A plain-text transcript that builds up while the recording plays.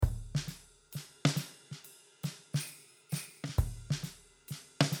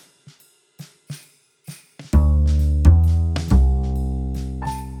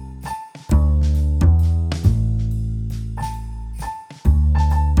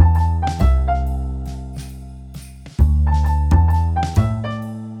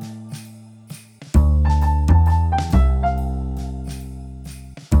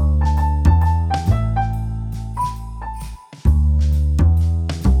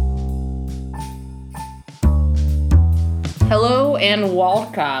and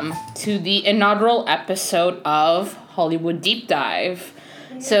welcome to the inaugural episode of Hollywood Deep Dive.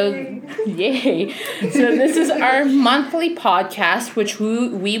 Yay! So this is our monthly podcast, which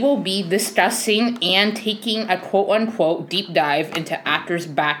we will be discussing and taking a quote-unquote deep dive into actors'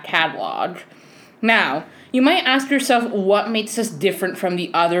 back catalog. Now, you might ask yourself what makes us different from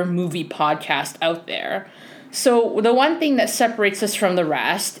the other movie podcasts out there. So the one thing that separates us from the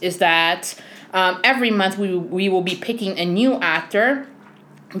rest is that every month we will be picking a new actor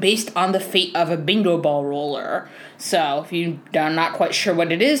based on the fate of a bingo ball roller. So if you're not quite sure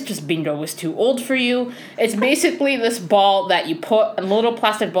what it is, just bingo was too old for you. It's basically this ball that you put little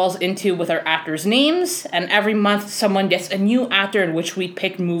plastic balls into with our actors' names, and every month someone gets a new actor in which we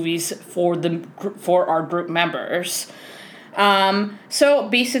pick movies for our group members. So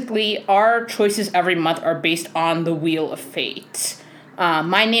basically our choices every month are based on the Wheel of Fate.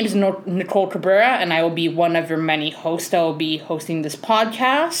 My name is Nicole Cabrera, and I will be one of your many hosts that will be hosting this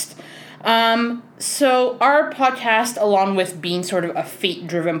podcast. So our podcast, along with being sort of a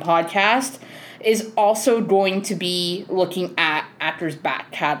fate-driven podcast, is also going to be looking at actors'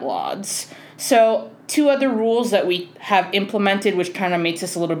 back catalogs. So two other rules that we have implemented, which kind of makes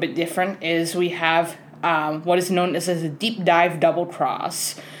us a little bit different, is we have what is known as a deep dive double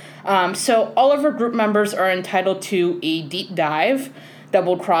cross. So all of our group members are entitled to a deep dive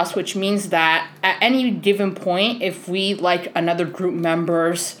double cross, which means that at any given point, if we like another group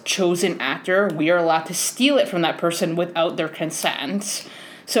member's chosen actor, we are allowed to steal it from that person without their consent.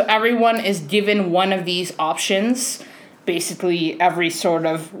 So everyone is given one of these options, basically every sort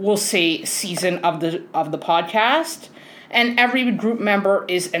of, we'll say, season of the podcast. And every group member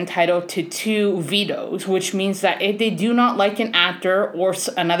is entitled to 2 vetoes, which means that if they do not like an actor or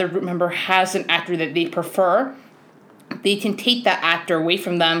another group member has an actor that they prefer, they can take that actor away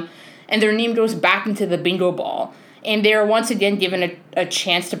from them and their name goes back into the bingo ball. And they are once again given a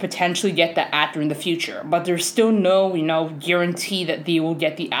chance to potentially get that actor in the future. But there's still no, guarantee that they will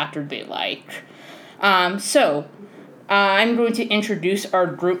get the actor they like. So I'm going to introduce our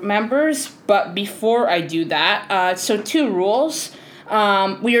group members, but before I do that, so 2 rules.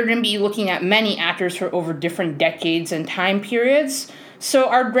 We are going to be looking at many actors for over different decades and time periods. So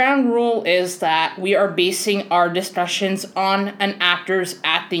our ground rule is that we are basing our discussions on an actor's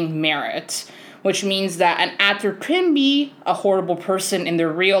acting merit, which means that an actor can be a horrible person in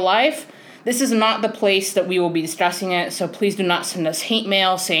their real life. This is not the place that we will be discussing it, so please do not send us hate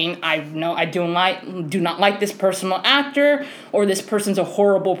mail saying, I do not like this personal actor, or this person's a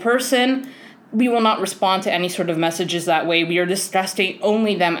horrible person. We will not respond to any sort of messages that way. We are discussing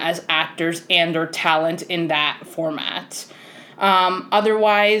only them as actors and their talent in that format.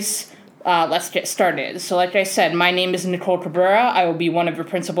 Otherwise, let's get started. So like I said, my name is Nicole Cabrera. I will be one of your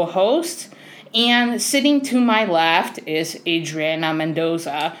principal hosts. And sitting to my left is Adriana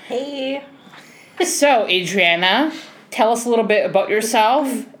Mendoza. Hey. So, Adriana, tell us a little bit about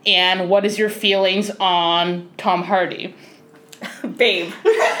yourself and what is your feelings on Tom Hardy? Babe.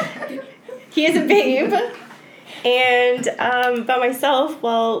 He is a babe. And about myself,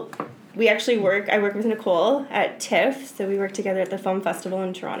 well, I work with Nicole at TIFF, so we work together at the film festival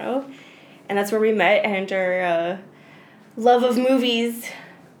in Toronto. And that's where we met, and our love of movies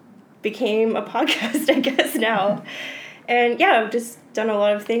became a podcast, I guess, now. And yeah, I've just done a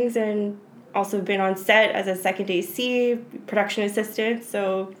lot of things and also been on set as a second AC, production assistant,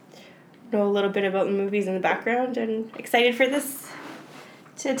 so know a little bit about the movies in the background and excited for this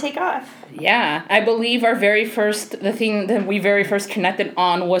to take off. Yeah, I believe the thing that we very first connected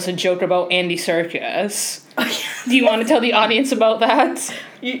on was a joke about Andy Serkis. Oh, yeah. Do you want to tell the audience about that?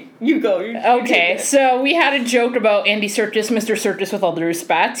 You go. Okay, so we had a joke about Andy Serkis, Mr. Serkis with all due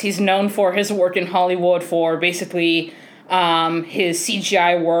respect. He's known for his work in Hollywood for basically his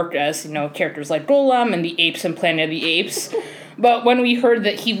CGI work as, characters like Golem and the Apes and Planet of the Apes. But when we heard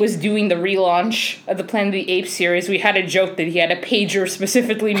that he was doing the relaunch of the Planet of the Apes series, we had a joke that he had a pager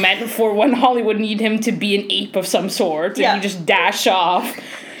specifically meant for when Hollywood needed him to be an ape of some sort, and he just dash off.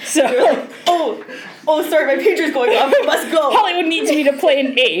 So you're like, oh, sorry, my pager's going off, let's go. Hollywood needs me to play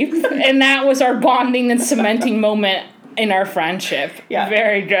an ape, and that was our bonding and cementing moment in our friendship. Yeah.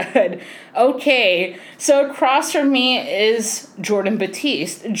 Very good. Okay, so across from me is Jordan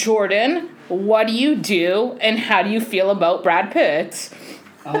Batiste. Jordan, what do you do, and how do you feel about Brad Pitt?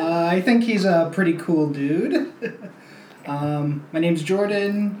 I think he's a pretty cool dude. My name's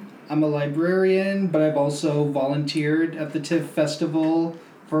Jordan. I'm a librarian, but I've also volunteered at the TIFF Festival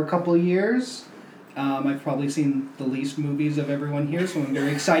for a couple of years. I've probably seen the least movies of everyone here, so I'm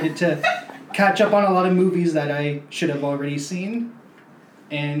very excited to catch up on a lot of movies that I should have already seen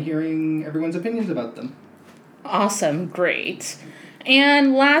and hearing everyone's opinions about them. Awesome, great.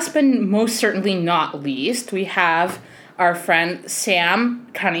 And last but most certainly not least, we have our friend Sam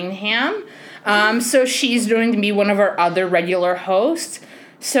Cunningham. So she's going to be one of our other regular hosts.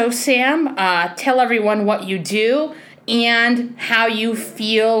 So Sam, tell everyone what you do and how you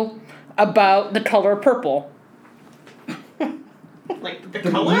feel about the color purple. Like the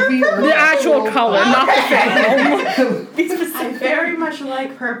color? The actual color, not the film. I very much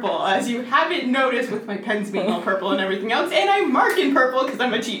like purple, as you haven't noticed with my pens being all purple and everything else, and I mark in purple because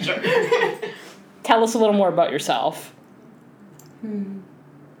I'm a teacher. Tell us a little more about yourself.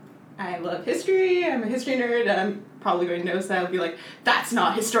 I love history, I'm a history nerd, and I'm probably going to notice that I'll be like, that's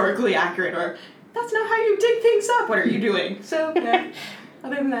not historically accurate, or that's not how you dig things up, what are you doing? So, yeah.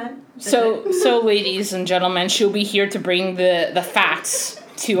 Other than that. So ladies and gentlemen, she'll be here to bring the facts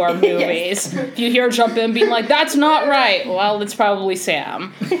to our movies. Yes. If you hear her jump in being like, that's not right, well, it's probably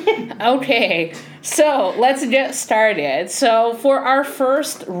Sam. Okay, so let's get started. So for our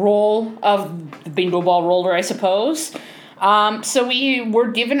first roll of the bingo ball roller, I suppose, so we were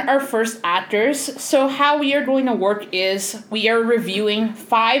given our first actors. So how we are going to work is we are reviewing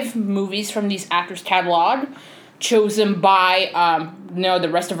 5 movies from these actors' catalog, chosen by the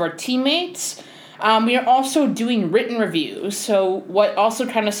rest of our teammates. We are also doing written reviews, so what also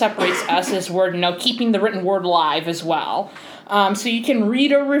kind of separates us is we're keeping the written word live as well. So you can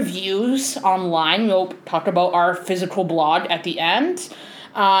read our reviews online. We'll talk about our physical blog at the end.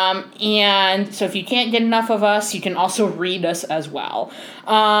 And so if you can't get enough of us, you can also read us as well.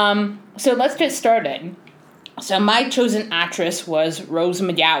 So let's get started. So my chosen actress was Rose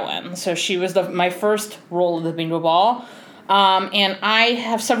McGowan. So she was my first role of the bingo ball. And I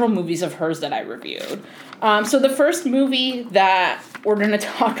have several movies of hers that I reviewed. So the first movie that we're going to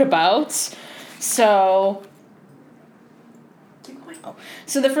talk about, so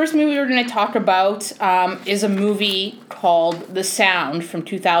the first movie we're going to talk about is a movie called The Sound from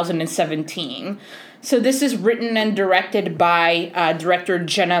 2017. So this is written and directed by director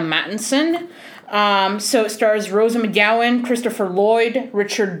Jenna Mattinson. So it stars Rose McGowan, Christopher Lloyd,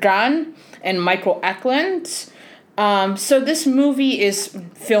 Richard Gunn, and Michael Eklund. So this movie is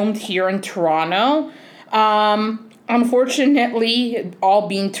filmed here in Toronto. Unfortunately, all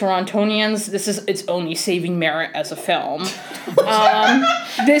being Torontonians, this is its only saving merit as a film.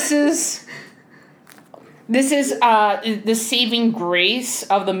 This is the saving grace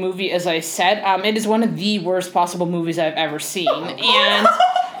of the movie, as I said. It is one of the worst possible movies I've ever seen, and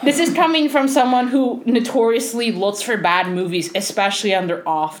this is coming from someone who notoriously looks for bad movies, especially on their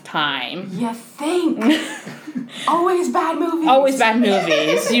off time. You think? Always bad movies. Always bad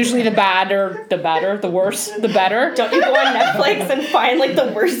movies. Usually the badder, the better. The worse, the better. Don't you go on Netflix and find,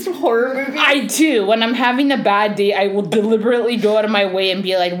 the worst horror movies? I do. When I'm having a bad day, I will deliberately go out of my way and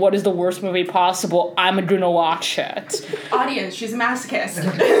be like, what is the worst movie possible? I'm gonna watch it. Audience, she's a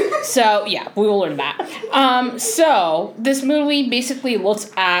masochist. So, yeah, we will learn that. So, this movie basically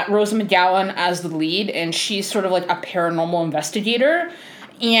looks at Rose McGowan as the lead, and she's sort of like a paranormal investigator,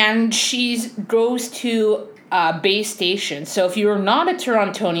 and she goes to Bay Station. So if you're not a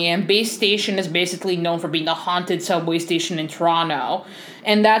Torontonian, Bay Station is basically known for being the haunted subway station in Toronto.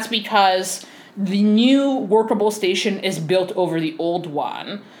 And that's because the new workable station is built over the old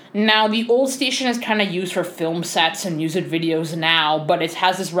one. Now, the old station is kind of used for film sets and music videos now, but it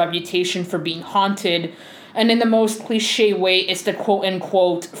has this reputation for being haunted. And in the most cliche way, it's the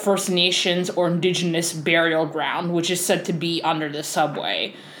quote-unquote First Nations or Indigenous burial ground, which is said to be under the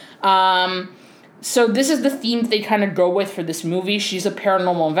subway. So this is the theme they kind of go with for this movie. She's a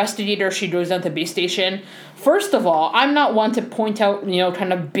paranormal investigator. She goes down to Bay Station. First of all, I'm not one to point out,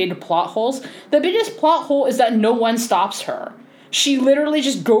 kind of big plot holes. The biggest plot hole is that no one stops her. She literally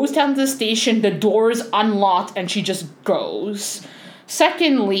just goes down to the station, the door is unlocked, and she just goes.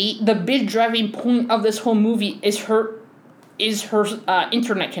 Secondly, the big driving point of this whole movie is her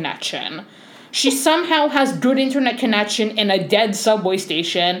internet connection. She somehow has good internet connection in a dead subway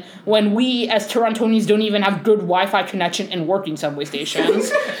station when we, as Torontonians, don't even have good Wi-Fi connection in working subway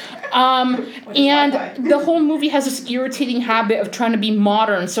stations. And the whole movie has this irritating habit of trying to be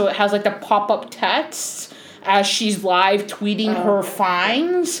modern, so it has, the pop-up texts as she's live tweeting her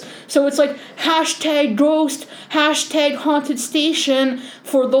finds. So it's #ghost, #haunted station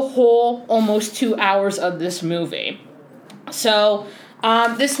for the whole almost 2 hours of this movie. So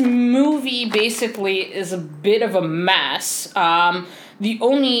this movie basically is a bit of a mess. The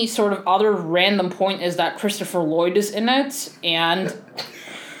only sort of other random point is that Christopher Lloyd is in it, and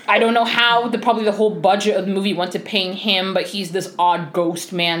I don't know how probably the whole budget of the movie went to paying him, but he's this odd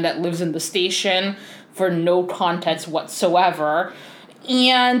ghost man that lives in the station for no context whatsoever.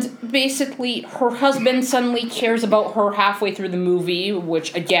 And basically, her husband suddenly cares about her halfway through the movie,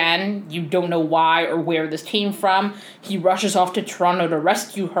 which, again, you don't know why or where this came from. He rushes off to Toronto to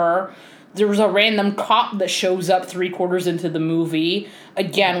rescue her. There's a random cop that shows up 3/4 into the movie,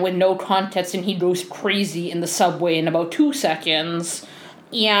 again, with no context, and he goes crazy in the subway in about 2 seconds.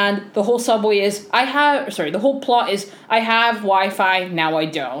 And the whole the whole plot is, I have Wi-Fi, now I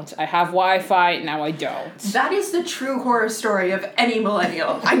don't. I have Wi-Fi, now I don't. That is the true horror story of any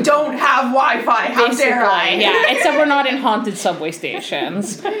millennial. I don't have Wi-Fi, how dare I? Yeah, except we're not in haunted subway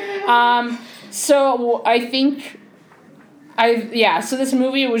stations. So I think... so this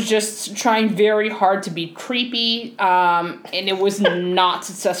movie was just trying very hard to be creepy, and it was not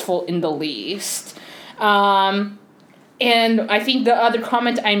successful in the least. And I think the other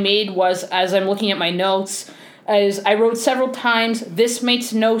comment I made was, as I'm looking at my notes, is I wrote several times, this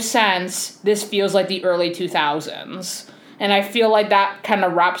makes no sense, this feels like the early 2000s. And I feel like that kind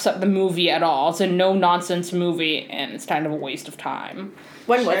of wraps up the movie at all. It's a no-nonsense movie, and it's kind of a waste of time.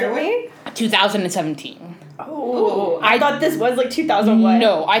 When was it made? 2017. Oh, I thought this was like 2001.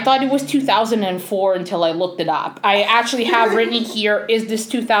 No, I thought it was 2004 until I looked it up. I actually have written here, is this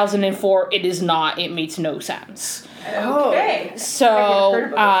 2004? It is not. It makes no sense. Okay.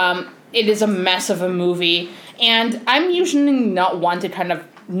 So, it is a mess of a movie. And I'm usually not one to kind of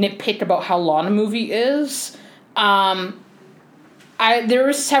nitpick about how long a movie is. There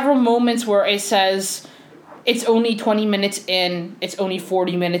are several moments where it says... it's only 20 minutes in, it's only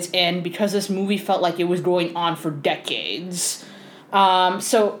 40 minutes in, because this movie felt like it was going on for decades.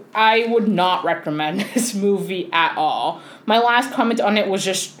 So I would not recommend this movie at all. My last comment on it was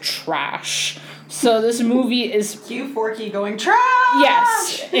just trash. So this movie is... Cue Forky going,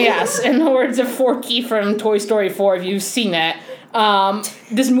 trash! Yes. In the words of Forky from Toy Story 4, if you've seen it,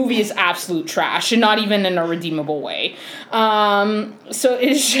 this movie is absolute trash, and not even in a redeemable way. So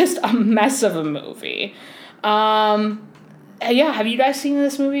it's just a mess of a movie. Have you guys seen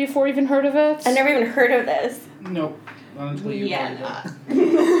this movie before, even heard of it? I never even heard of this. Nope. Not until you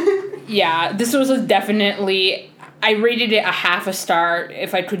Yeah, this was definitely... I rated it a half a star.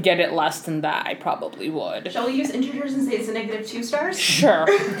 If I could get it less than that, I probably would. Shall we use integers and say it's a -2 stars? Sure.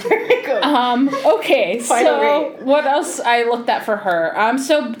 Very good. Okay, Final so rate. what else I looked at for her?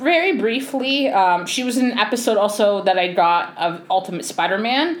 So very briefly, she was in an episode also that I got of Ultimate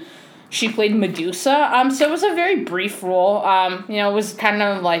Spider-Man. She played Medusa. So it was a very brief role. It was kind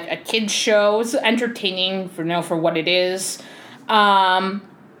of like a kid's show. It was entertaining for what it is.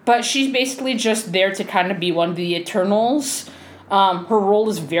 But she's basically just there to kind of be one of the Eternals. Her role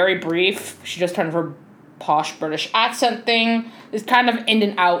is very brief. She does kind of her posh British accent thing. It's kind of in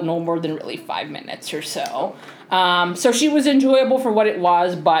and out, no more than really 5 minutes or so. So she was enjoyable for what it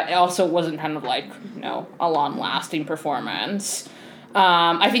was, but it also wasn't kind of like, a long-lasting performance.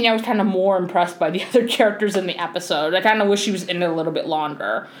 I think I was kind of more impressed by the other characters in the episode. I kind of wish she was in it a little bit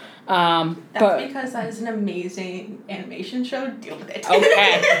longer. That's because that is an amazing animation show. Deal with it.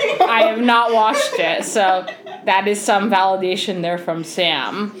 Okay. I have not watched it, so that is some validation there from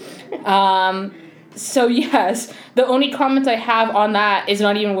Sam. So yes, the only comment I have on that is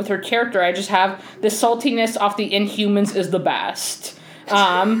not even with her character. I just have the saltiness off the Inhumans is the best.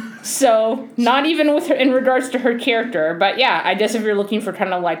 So not even with her in regards to her character, but yeah, I guess if you're looking for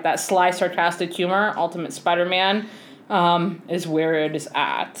kind of like that sly, sarcastic humor, Ultimate Spider-Man, is where it is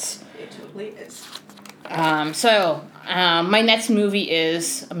at. It totally is. My next movie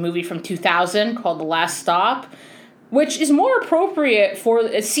is a movie from 2000 called The Last Stop, which is more appropriate for,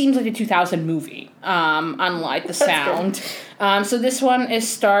 it seems like a 2000 movie, unlike the sound. So this one is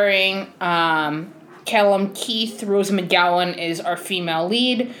starring, Callum Keith. Rose McGowan is our female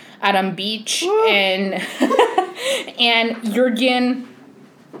lead. Adam Beach and Jürgen.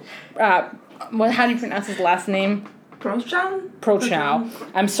 How do you pronounce his last name? Prochnow.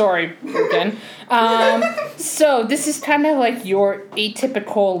 I'm sorry, Jürgen. So this is kind of like your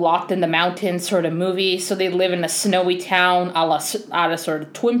atypical Locked in the Mountains sort of movie. So they live in a snowy town, a la sort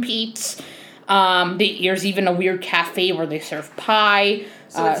of Twin Peaks. There's even a weird cafe where they serve pie.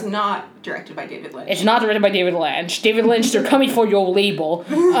 So it's not directed by David Lynch. It's not directed by David Lynch. David Lynch, they're coming for your label.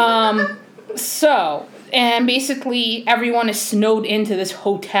 And basically everyone is snowed into this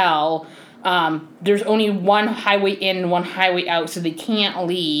hotel. There's only one highway in, one highway out, so they can't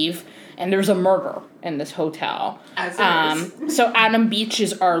leave. And there's a murder in this hotel. As it is. So Adam Beach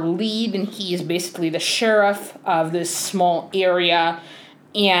is our lead, and he is basically the sheriff of this small area.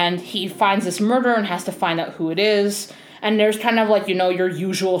 And he finds this murder and has to find out who it is. And there's kind of like, your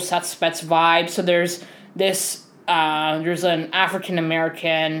usual suspects vibe. So there's this, there's an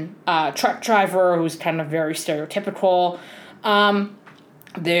African-American truck driver who's kind of very stereotypical.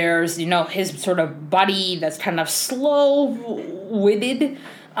 There's, his sort of buddy that's kind of slow-witted.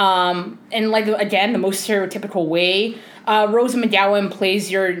 And, again, the most stereotypical way. Rose McGowan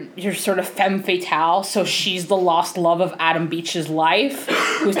plays your sort of femme fatale, so she's the lost love of Adam Beach's life,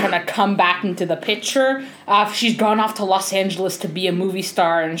 who's kind of come back into the picture. She's gone off to Los Angeles to be a movie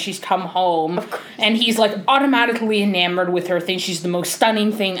star, and she's come home, and he's, automatically enamored with her, thinks she's the most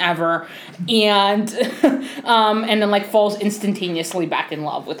stunning thing ever, and then, falls instantaneously back in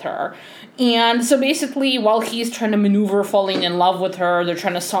love with her. And so basically, while he's trying to maneuver falling in love with her, they're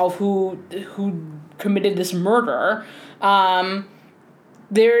trying to solve who committed this murder.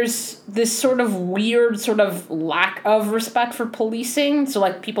 There's this sort of weird sort of lack of respect for policing.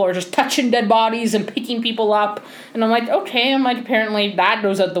 So, people are just touching dead bodies and picking people up. And I'm like, okay. Apparently that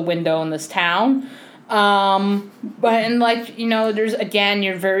goes out the window in this town. There's, again,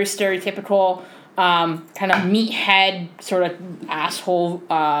 your very stereotypical kind of meathead, sort of asshole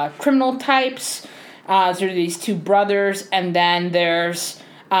criminal types. There are these two brothers, and then there's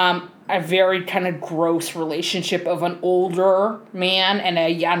a very kind of gross relationship of an older man and a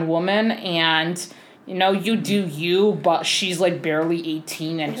young woman, and you do you, but she's barely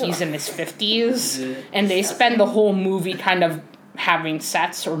 18 and he's in his 50s, and they spend the whole movie kind of having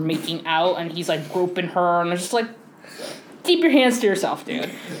sex or making out, and he's groping her, and it's just keep your hands to yourself,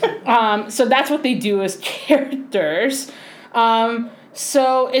 dude. So that's what they do as characters.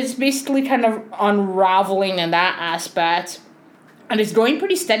 So it's basically kind of unraveling in that aspect. And it's going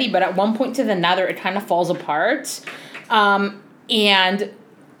pretty steady, but at one point to another, it kind of falls apart. And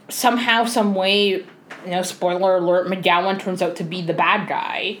somehow, some way, spoiler alert, McGowan turns out to be the bad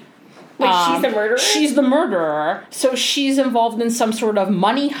guy. She's the murderer? She's the murderer. So she's involved in some sort of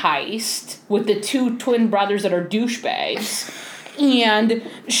money heist with the two twin brothers that are douchebags. And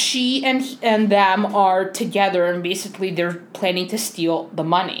she and them are together, and basically they're planning to steal the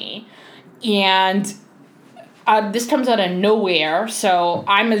money. And this comes out of nowhere, so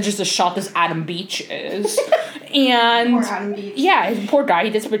I'm just as shocked as Adam Beach is. And poor Adam Beach. Yeah, poor guy, he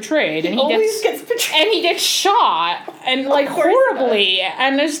gets betrayed. And he always gets betrayed. And he gets shot, and horribly.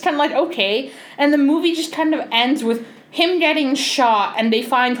 And it's kind of okay. And the movie just kind of ends with him getting shot, and they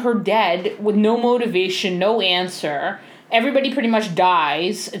find her dead with no motivation, no answer. Everybody pretty much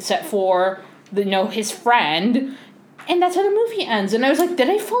dies, except for his friend. And that's how the movie ends. And I was like, did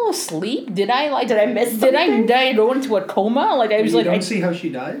I fall asleep? Did I miss something? Did I go into a coma? I was you don't see how she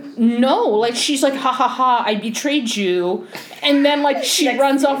dies? No, she's ha ha ha, I betrayed you. And then she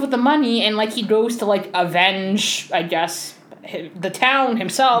runs off with the money, and he goes to avenge, I guess, the town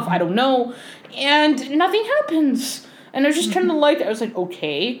himself, I don't know. And nothing happens. And I was just kind of I was like,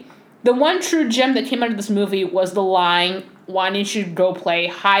 okay. The one true gem that came out of this movie was the line, why don't you go play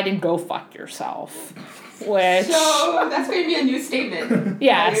hide and go fuck yourself? Which, so that's going to be a new statement.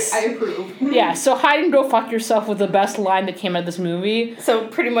 Yes. I approve. Yeah, so hide and go fuck yourself was the best line that came out of this movie. So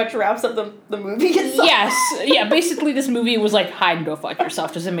pretty much wraps up the movie itself. Yes. Yeah, basically this movie was hide and go fuck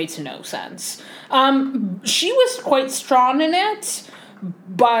yourself, because it makes no sense. She was quite strong in it,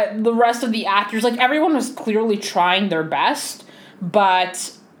 but the rest of the actors, everyone was clearly trying their best,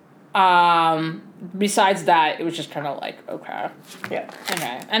 but besides that, it was just kind of okay. Yeah.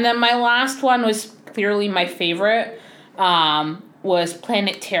 Okay. And then my last one was clearly my favorite, was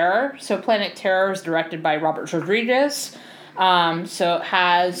Planet Terror. So Planet Terror is directed by Robert Rodriguez. So it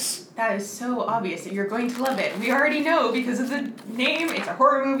has... That is so obvious that you're going to love it. We already know because of the name. It's a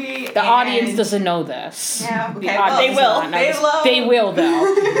horror movie. The audience doesn't know this. Yeah, okay. They will,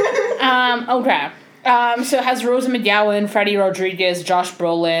 though. Okay. So it has Rosa McGowan, Freddie Rodriguez, Josh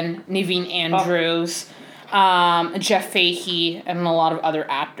Brolin, Naveen Andrews, Jeff Fahey, and a lot of other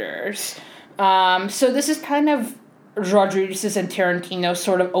actors. So this is kind of Rodriguez's and Tarantino's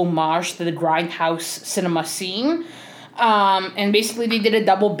sort of homage to the grindhouse cinema scene. And basically they did a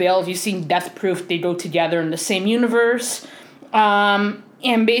double bill. If you've seen Death Proof, they go together in the same universe. And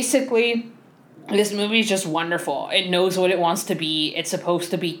basically, this movie is just wonderful. It knows what it wants to be. It's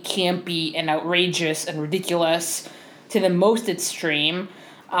supposed to be campy and outrageous and ridiculous to the most extreme.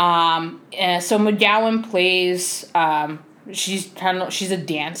 And so McGowan plays... she's a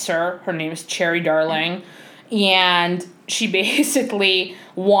dancer. Her name is Cherry Darling, and she basically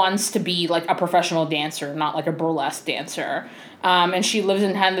wants to be a professional dancer, not a burlesque dancer. And she lives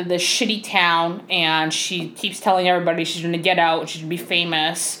in kind of this shitty town, and she keeps telling everybody she's going to get out and she's going to be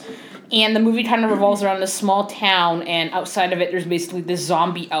famous. And the movie kind of revolves around this small town, and outside of it, there's basically this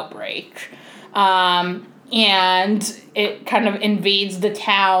zombie outbreak. And it kind of invades the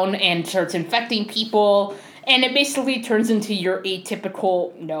town and starts infecting people. And it basically turns into your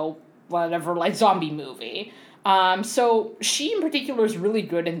atypical, whatever, zombie movie. So she in particular is really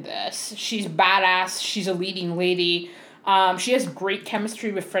good in this. She's badass. She's a leading lady. She has great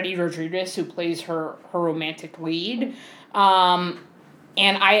chemistry with Freddie Rodriguez, who plays her romantic lead.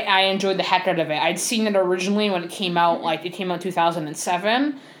 And I enjoyed the heck out of it. I'd seen it originally when it came out, it came out in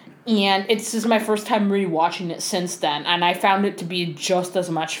 2007. And this is my first time rewatching it since then. And I found it to be just as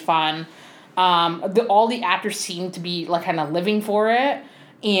much fun. All the actors seem to be, kind of living for it.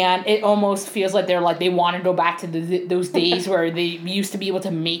 And it almost feels like they want to go back to those days where they used to be able to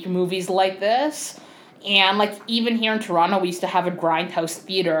make movies like this. And, even here in Toronto, we used to have a Grindhouse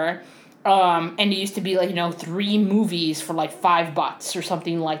theater. And it used to be 3 movies for $5 or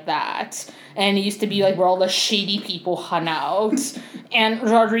something like that. And it used to be where all the shady people hung out. And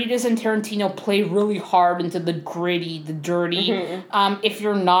Rodriguez and Tarantino play really hard into the gritty, the dirty. Mm-hmm. If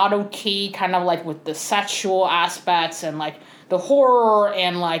you're not okay kind of with the sexual aspects and the horror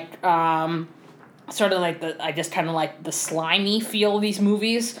and sort of the slimy feel of these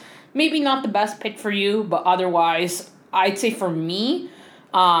movies, maybe not the best pick for you, but otherwise I'd say for me,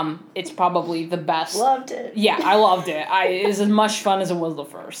 it's probably the best. Loved it. Yeah, I loved it. It was as much fun as it was the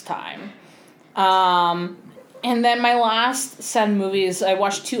first time. And then my last 7 movies, I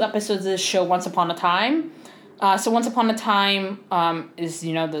watched 2 episodes of this show, Once Upon a Time. So Once Upon a Time is,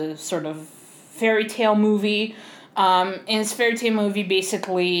 the sort of fairy tale movie. In this fairy tale movie,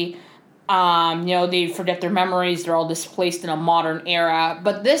 basically, they forget their memories. They're all displaced in a modern era.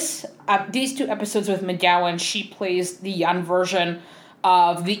 But these 2 episodes with McGowan, she plays the young version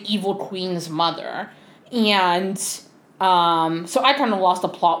of the evil queen's mother. And so I kind of lost the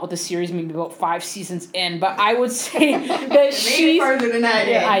plot with the series maybe about 5 seasons in, but I would say that she's further than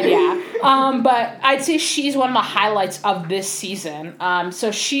I did. But I'd say she's one of the highlights of this season.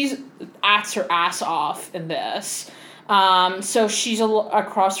 So she's acts her ass off in this. So she's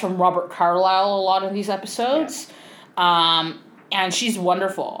across from Robert Carlyle a lot of these episodes. Yeah. And she's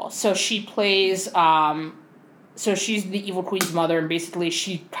wonderful. So she plays so she's the evil queen's mother, and basically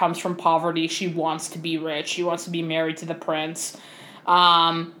she comes from poverty. She wants to be rich. She wants to be married to the prince.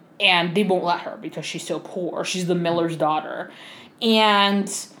 And they won't let her because she's so poor. She's the miller's daughter.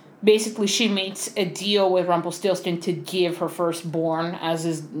 And basically she makes a deal with Rumpelstiltskin to give her firstborn, as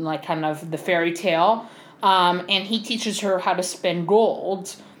is kind of the fairy tale. And he teaches her how to spin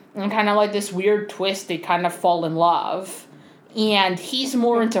gold. And kind of this weird twist, they kind of fall in love. And he's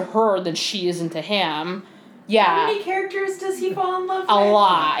more into her than she is into him. Yeah. How many characters does he fall in love with? A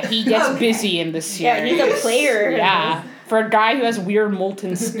lot. He gets busy in this series. Yeah, he's a player. Yeah. For a guy who has weird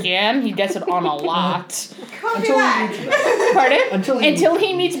molten skin, he gets it on a lot. Until he meets Belle. Pardon? Until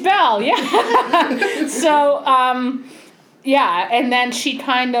he meets Belle, yeah. So, yeah, and then she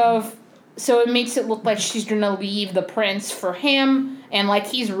kind of... So it makes it look like she's going to leave the prince for him, and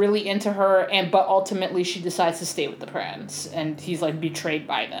he's really into her, but ultimately she decides to stay with the prince, and he's betrayed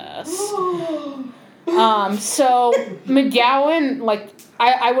by this. So McGowan,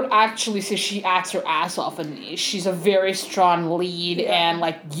 I would actually say she acts her ass off in these. She's a very strong lead, and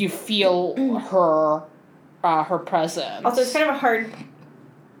you feel her presence. Also, it's kind of a hard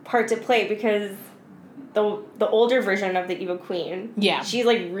part to play because the older version of the evil queen, she's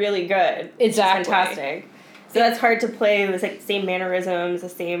really good. Exactly. She's fantastic. So that's hard to play with same mannerisms, the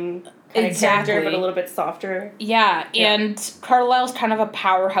same kind of character, but a little bit softer. Yeah, and Carlisle's kind of a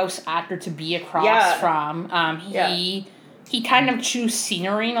powerhouse actor to be across from. He kind of chews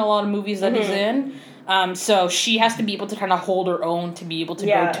scenery in a lot of movies that he's in. So she has to be able to kind of hold her own to be able to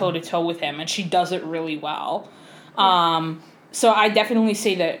go toe-to-toe with him, and she does it really well. So I definitely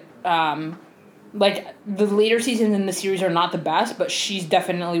say that... the later seasons in the series are not the best, but she's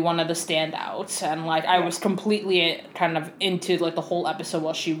definitely one of the standouts. And, I was completely kind of into, the whole episode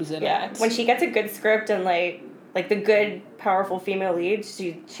while she was in it. When she gets a good script and, the good, powerful female lead,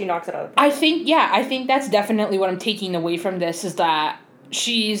 she knocks it out. I think that's definitely what I'm taking away from this, is that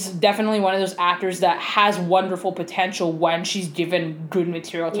she's definitely one of those actors that has wonderful potential when she's given good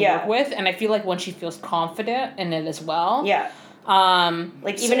material to work with. And I feel like when she feels confident in it as well. Yeah.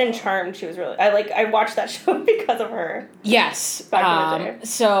 Even in Charmed, she was really... I watched that show because of her. Yes. Back in the day.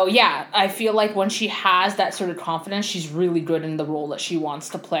 So, yeah, I feel like when she has that sort of confidence, she's really good in the role that she wants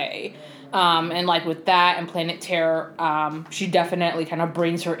to play. And, with that and Planet Terror, she definitely kind of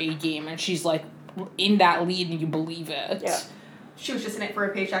brings her A-game, and she's, in that lead, and you believe it. Yeah. She was just in it for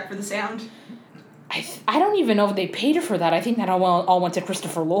a paycheck for the sound. I don't even know if they paid her for that. I think that all went to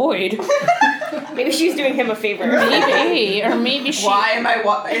Christopher Lloyd. Maybe she's doing him a favor. Maybe. Or maybe she... Why am I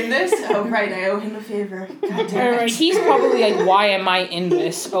in this? Oh, right, I owe him a favor. God damn Or it. he's probably like, why am I in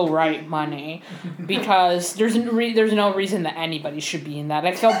this? Oh, right, money. Because there's no reason that anybody should be in that.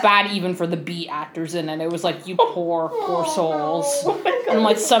 I felt bad even for the B actors in it. It was like, you poor souls. And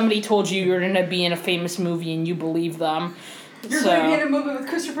like, somebody told you you're going to be in a famous movie and you believe them. You're going to be in a movie with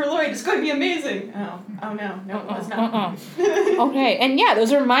Christopher Lloyd. It's going to be amazing. Oh no. No, it's not. Okay, and yeah,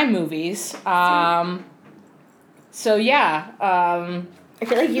 those are my movies. So yeah. I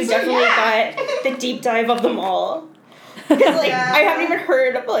feel like you definitely got the deep dive of them all. Because like I haven't even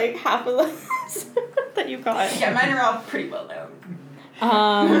heard of like half of those that you got. Yeah, mine are all pretty well known.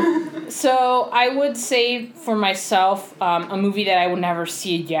 So I would say for myself, a movie that I would never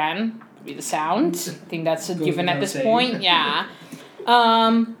see again would be The Sound. I think that's a given at this point. Yeah.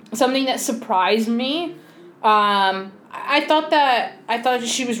 Something that surprised me. I thought that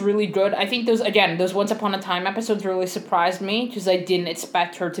she was really good. I think those Once Upon a Time episodes really surprised me because I didn't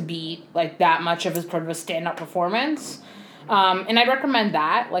expect her to be like that much of a sort of a stand-up performance. And I'd recommend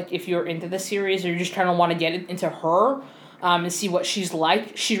that, like if you're into the series or you're just trying to want to get into her, and see what she's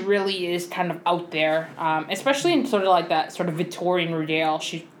like. She really is kind of out there, especially in sort of like that sort of Victorian Rudale.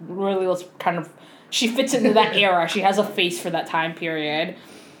 She really looks she fits into that era. She has a face for that time period.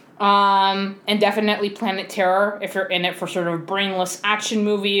 And definitely Planet Terror, if you're in it for sort of a brainless action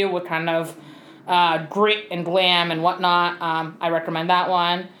movie with kind of grit and glam and whatnot, I recommend that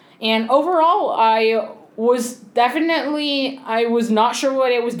one. And overall, I was not sure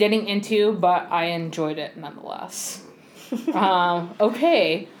what I was getting into, but I enjoyed it nonetheless.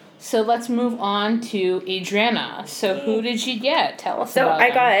 Okay, so let's move on to Adriana. So who did you get? Tell us about I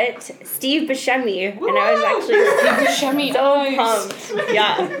him. got Steve Buscemi, and I was actually Buscemi, so pumped.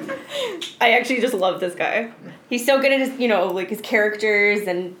 Yeah. I actually just love this guy. He's so good at his, like his characters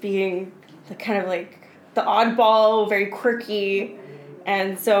and being the kind of like the oddball, very quirky.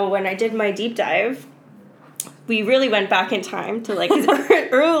 And so when I did my deep dive, we really went back in time to like his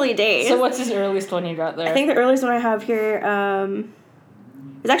early days. So what's his earliest one you got there? I think the earliest one I have here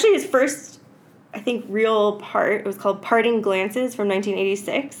is actually his first, I think, real part. It was called Parting Glances from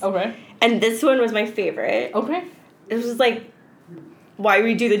 1986. Okay. And this one was my favorite. Okay. It was just like why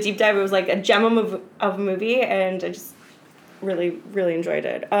we do the deep dive. It was like a gem of a movie, and I just really, really enjoyed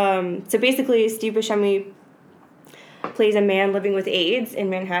it. So basically, Steve Buscemi plays a man living with AIDS in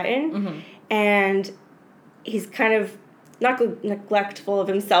Manhattan, and he's kind of not neglectful of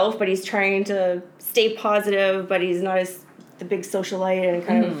himself, but he's trying to stay positive, but he's not as the big socialite and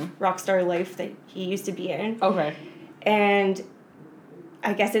kind of rock star life that he used to be in. Okay. And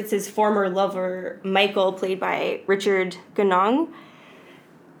I guess it's his former lover, Michael, played by Richard Ganong.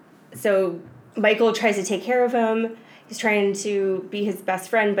 So Michael tries to take care of him. He's trying to be his best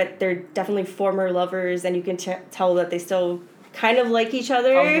friend, but they're definitely former lovers, and you can tell that they still kind of like each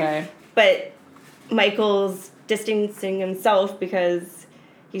other. Okay. But Michael's distancing himself because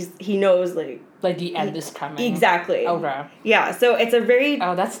he knows like the end is coming. Exactly. Okay. Yeah, so it's a very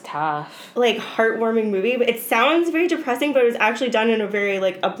that's tough. like heartwarming movie, but it sounds very depressing, but it was actually done in a very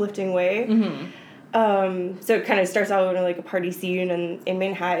like uplifting way. So it kind of starts out in like a party scene in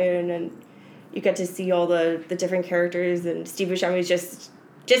Manhattan, and you get to see all the different characters, and Steve Buscemi just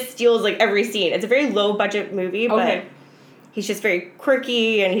steals like every scene. It's a very low budget movie, but he's just very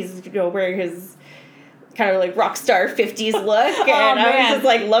quirky, and he's wearing his kind of like rock star 50s look, and I was just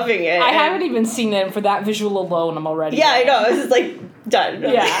like loving it. I haven't even seen it. For that visual alone, I'm already I know. It was just like done.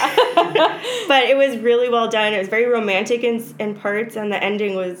 Yeah. But it was really well done. It was very romantic in parts, and the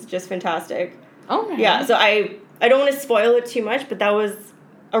ending was just fantastic. Okay. Yeah, so I don't want to spoil it too much, but that was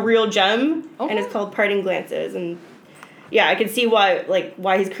a real gem, and it's called Parting Glances, and yeah, I can see why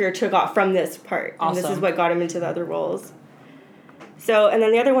his career took off from this part, and this is what got him into the other roles. So, and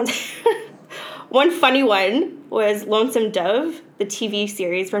then the other ones, one funny one was Lonesome Dove, the TV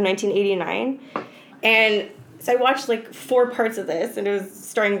series from 1989, and so I watched like 4 parts of this, and it was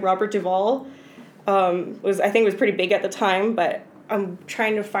starring Robert Duvall. I think it was pretty big at the time, but I'm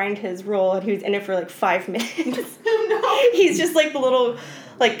trying to find his role, and he was in it for like 5 minutes. He's just like the little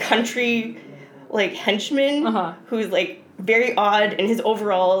like country like henchman who's like very odd in his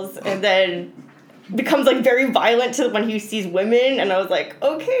overalls, and then becomes like very violent when he sees women, and I was like,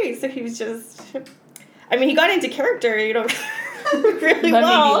 okay, so he was just, I mean, he got into character, really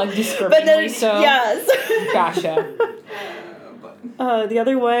well. Maybe like descriptively so. Yes. Gotcha. The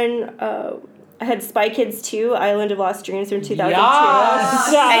other one, I had Spy Kids 2, Island of Lost Dreams from 2002.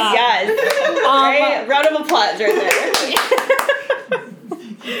 Yes! Yes. Right? Round of applause right there.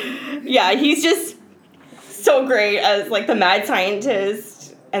 Yeah, he's just so great as like the mad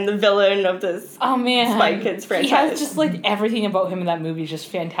scientist and the villain of this Oh man, Spy Kids franchise. He has just like everything about him in that movie is just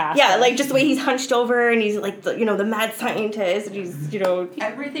fantastic. Yeah, like just the way he's hunched over and he's like the, the mad scientist and he's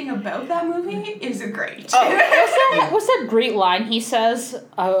Everything about that movie is great. Oh. What's that great line he says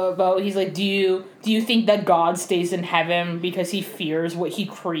about? He's like, do you think that God stays in heaven because he fears what he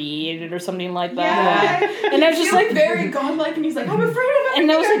created or something like that? Yeah. And I was just like very godlike, and he's like, I'm afraid of it.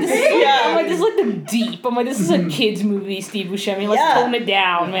 And I was like, this is like the deep. I'm like, this is a Mm-hmm. kids movie, Steve Buscemi. Let's tone it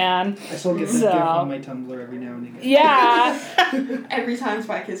down, man. I still get that So- gif on my Tumblr every now and again. Yeah, Every time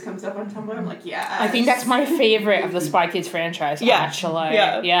Spy Kids comes up on Tumblr, I'm like, yeah. I think that's my favorite of the Spy Kids franchise. Yeah. Actually,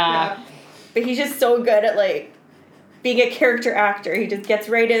 Yeah. But he's just so good at like being a character actor. He just gets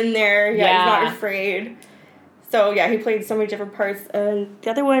right in there. Yeah, he's not afraid. So yeah, he played so many different parts. And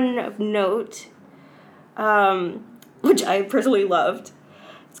the other one of note, which I personally loved,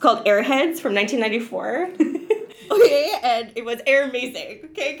 it's called Airheads from 1994. Okay, and it was amazing.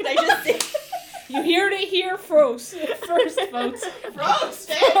 Okay, can I just say? You heard it here first, folks.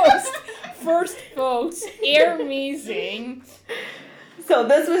 First, folks. Amazing. So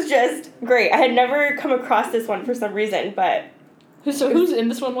this was just great. I had never come across this one for some reason, but So who's in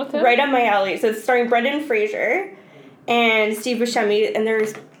this one with him? right up my alley. So it's starring Brendan Fraser and Steve Buscemi, and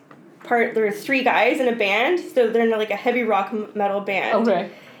there's 3 guys in a band. So they're in like a heavy rock metal band. Okay.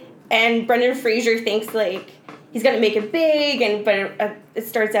 And Brendan Fraser thinks like he's gonna make it big, but it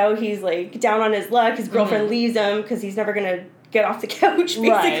starts out he's like down on his luck. His girlfriend leaves him because he's never gonna get off the couch,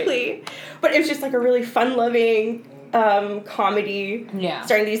 basically. Right. But it was just like a really fun-loving comedy. Yeah.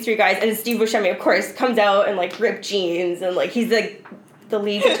 Starring these 3 guys, and Steve Buscemi, of course, comes out in like ripped jeans and like he's like the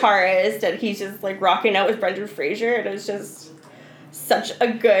lead guitarist, and he's just like rocking out with Brendan Fraser, and it was just such a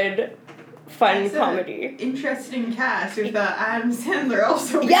good, fun That's comedy. Interesting cast with Adam Sandler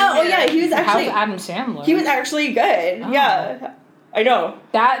also. Yeah, oh yeah, he was actually How's Adam Sandler? he was actually good. Oh. Yeah, I know.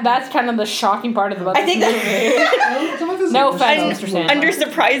 That's kind of the shocking part about I this think that Some of his No are- offense, Mr. Sandler. under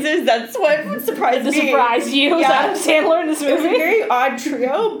surprises, that's what surprised the me. surprise you was Yeah. Adam Sandler in this It was a movie. very odd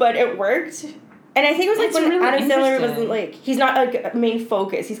trio, but it worked. And I think it was like That's when really Adam Sandler interesting. wasn't like he's not like a main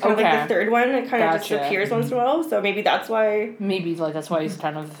focus. He's kind of like Okay. the third one that kind of just Gotcha. appears once in a while. So maybe that's why. Maybe like that's why he's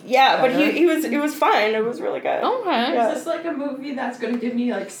kind of Yeah, but better. it was fun. It was really good. Okay. Yeah. Is this like a movie that's going to give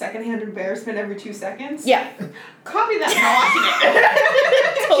me like secondhand embarrassment every 2 seconds? Yeah. Copy that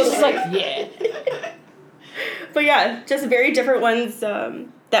and watching it. She's just like, yeah. But yeah, just very different ones that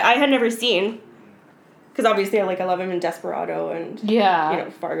I had never seen. Because obviously I love him in Desperado and Yeah.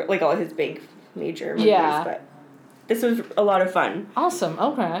 Fargo, like all his big major movies. Yeah. But this was a lot of fun. Awesome.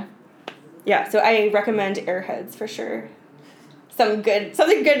 Okay. Yeah, so I recommend Airheads for sure. Something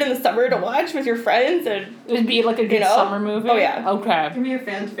good in the summer to watch with your friends and It'd be like a good summer movie. Oh, yeah. Okay. Give me a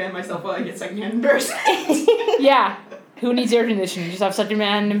fan to fan myself while I get secondhand embarrassment. Yeah. Who needs air conditioning? Just have such a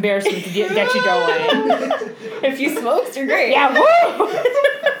man embarrassment to get you going. if you smoked, you're great. Yeah. Woo!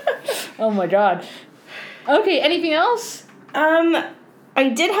 Oh my god. Okay. Anything else? I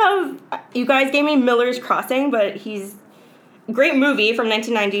did have you guys gave me Miller's Crossing, but he's a great movie from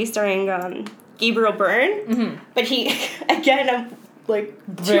 1990 starring Gabriel Byrne. Mm-hmm. But he again, I'm like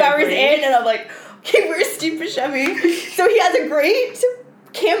 2 Very hours brief. in, and I'm like, okay, where's Steve Buscemi? So he has a great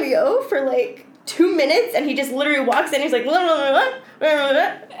cameo for like 2 minutes, and he just literally walks in. He's like,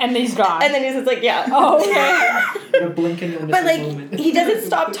 And he's gone. and then he's just like, yeah. Oh, okay. A blink and you'll miss But a like moment. he doesn't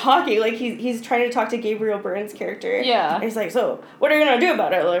stop talking. Like he's trying to talk to Gabriel Byrne's character. Yeah. And he's like, so what are you gonna do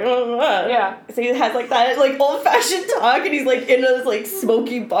about it? Like, Yeah. So he has like that like old fashioned talk, and he's like in this like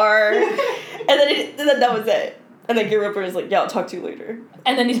smoky bar, and then that was it. And then Gabriel Byrne's like, yeah, I'll talk to you later.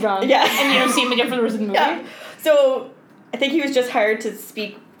 And then he's gone. Yeah. And you don't see him again for the rest of the movie. Yeah. So I think he was just hired to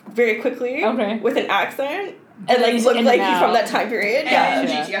speak very quickly. Okay. With an accent. And And like he's look in like and he's from out. that time period. And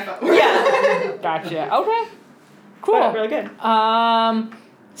Yeah. GTFO. Yeah. Gotcha. Okay. Cool. But really good.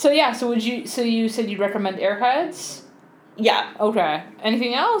 So yeah. So you said you'd recommend Airheads? Yeah. Okay.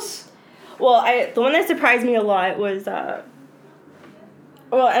 Anything else? Well, the one that surprised me a lot was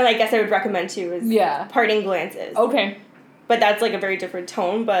and I guess I would recommend too is Yeah. Parting Glances. Okay. But that's like a very different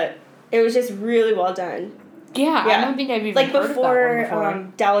tone, but it was just really well done. Yeah. Yeah. I don't think I've even Like heard before, of that one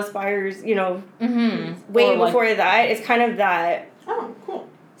before. Dallas Buyers, Mm-hmm. way Or, like- before that, it's kind of that. Oh, cool.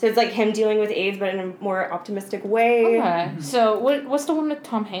 So it's like him dealing with AIDS, but in a more optimistic way. Okay. So what's the one with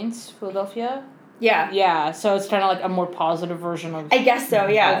Tom Hanks, Philadelphia? Yeah. Yeah. So it's kind of like a more positive version of. I guess so,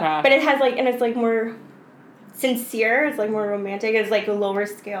 yeah. Okay. But it has like, and it's like more sincere, it's like more romantic, it's like a lower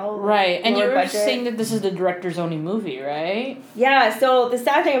scale. Right, and you lower were budget. saying that this is the director's only movie, right? Yeah, so the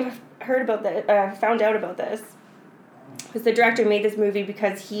sad thing I've heard about that, found out about this, was the director made this movie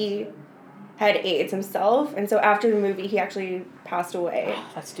because he had AIDS himself, and so after the movie, he actually passed away.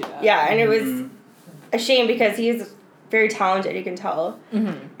 Let's do that. Yeah, and it was a shame because he's very talented, you can tell.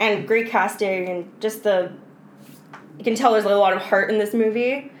 And great casting, and just you can tell there's a lot of heart in this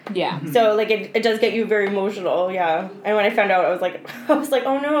movie. Yeah. So, like, it does get you very emotional, yeah. And when I found out, I was like,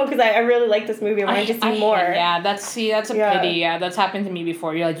 oh no, because I really like this movie. I wanted to see more. Yeah, that's a pity. Yeah, that's happened to me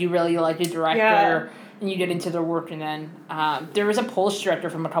before. You really like the director, and you get into their work, and then there was a Polish director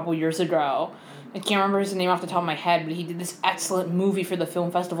from a couple years ago. I can't remember his name off the top of my head, but he did this excellent movie for the film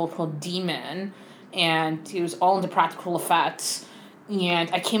festival called Demon, and it was all into practical effects.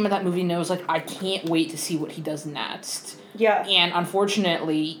 And I came at that movie and I was like, I can't wait to see what he does next. Yeah. And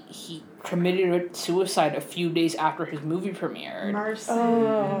unfortunately, he committed suicide a few days after his movie premiered.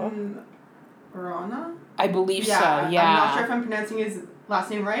 Marcin Rona? I believe so, I'm yeah. not sure if I'm pronouncing his last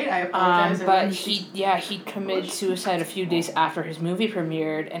name right. I apologize. But he committed suicide a few days after his movie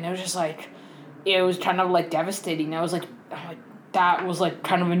premiered, and it was just like, it was kind of like devastating. I was like, that was like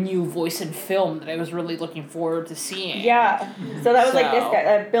kind of a new voice in film that I was really looking forward to seeing. Yeah. So that was like this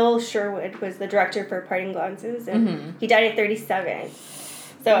guy, Bill Sherwood was the director for Parting Glances, and he died at 37.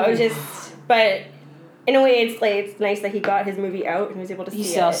 So it was just, but in a way it's nice that he got his movie out and he was able to see it. He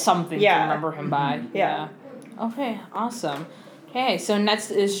still has something to remember him by. Yeah. Okay, awesome. Okay, so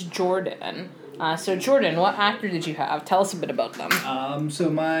next is Jordan. So Jordan, what actor did you have? Tell us a bit about them. So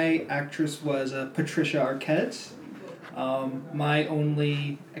my actress was Patricia Arquette. My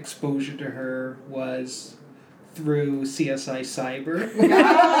only exposure to her was through CSI Cyber.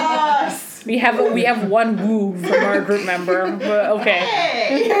 Yes! We have one woo from our group member. But okay.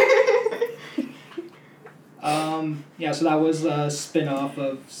 Hey! So that was a spin-off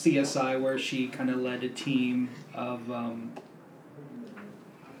of CSI where she kind of led a team of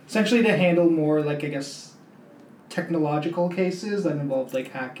essentially to handle more, like, I guess, technological cases that involved,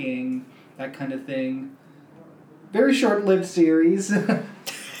 like, hacking, that kind of thing. Very short-lived series.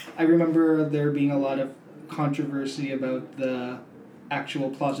 I remember there being a lot of controversy about the actual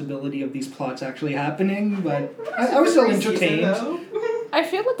plausibility of these plots actually happening, but I was still entertained. I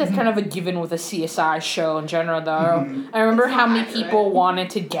feel like that's kind of a given with a CSI show in general, though. I remember how many people wanted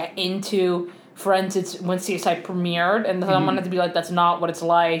to get into forensics when CSI premiered, and someone had to be like, that's not what it's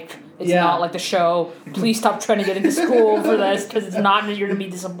like. It's not like the show. Please stop trying to get into school for this, because it's not that you're going to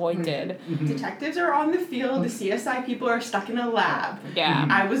be disappointed. Detectives are on the field. The CSI people are stuck in a lab. Yeah.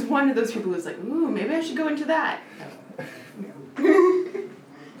 I was one of those people who was like, ooh, maybe I should go into that.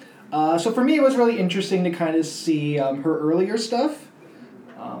 So for me, it was really interesting to kind of see her earlier stuff.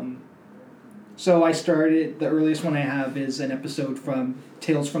 So I started, the earliest one I have is an episode from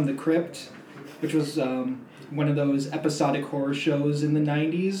Tales from the Crypt, which was one of those episodic horror shows in the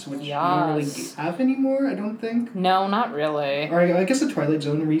 90s, which you don't really have anymore, I don't think. No, not really. Or I guess the Twilight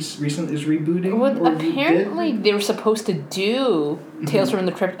Zone recently is rebooting. Well, apparently they were supposed to do Tales from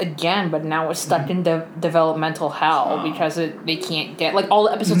the Crypt again, but now it's stuck in developmental hell because they can't get, like, all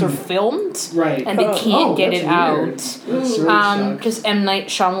the episodes are filmed, right, and they can't get it weird. out. Because M. Night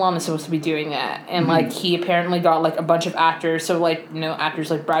Shyamalan is supposed to be doing that, and like he apparently got like a bunch of actors, so like, you know, actors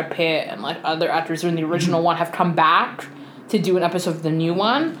like Brad Pitt and like other actors in the original one have come back to do an episode of the new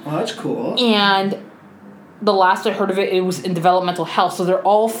one. Oh, that's cool. And the last I heard of it, it was in developmental hell, so they're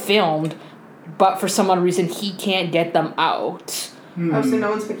all filmed, but for some odd reason he can't get them out. Oh, so no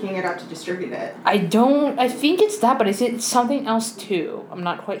one's picking it up to distribute it. I think it's that, but it's something else too. I'm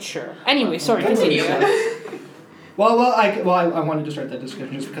not quite sure. Anyway, sorry, continue. I wanted to start that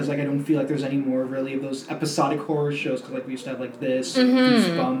discussion just because, like, I don't feel like there's any more really of those episodic horror shows, because, like, we used to have, like, this,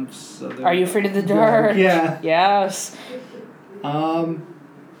 Goosebumps. So Are You Afraid of the Dark? Yeah. Yes. So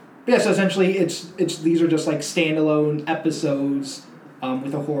essentially these are just, like, standalone episodes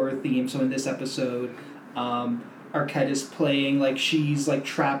with a horror theme. So in this episode, Arquette is playing, like, she's, like,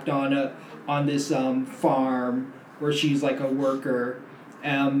 trapped on this farm where she's, like, a worker.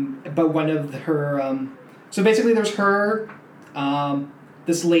 But one of her... So basically there's her,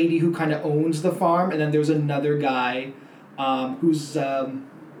 this lady who kind of owns the farm, and then there's another guy who's...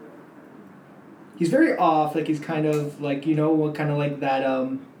 he's very off, like, he's kind of, like, you know, kind of like that,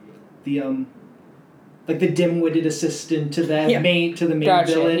 like the dim-witted assistant to the main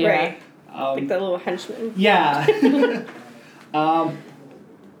Gotcha, villain. yeah. Right. Like the little henchman. Yeah.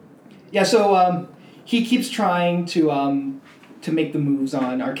 So he keeps trying to make the moves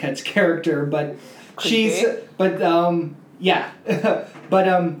on Arquette's character, but she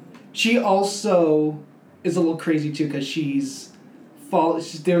also is a little crazy too, because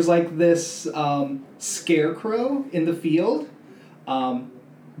there's like this scarecrow in the field,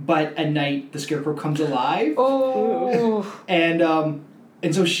 but at night the scarecrow comes alive. Oh. And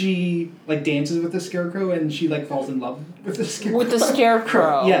and so she like dances with the Scarecrow, and she like falls in love with the Scarecrow. With the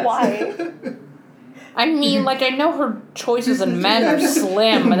Scarecrow. Yes. Why? I mean, like, I know her choices in men are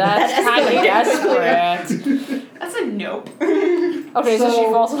slim, but that's kind of desperate. That's a nope. Okay, so she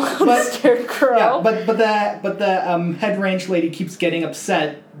falls in love with the Scarecrow. Yeah, but the head ranch lady keeps getting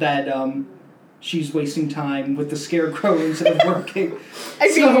upset that she's wasting time with the Scarecrow instead of working. I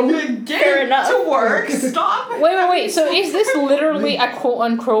mean, Get fair enough. to work. Stop. Wait. So is this literally a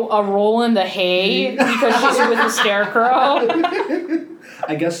quote-unquote a roll in the hay because she's with the Scarecrow?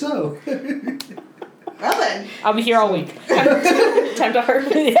 I guess so. Well then. I'll be here all week. Time to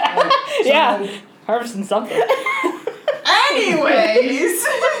harvest. Yeah. Harvesting something. Anyways.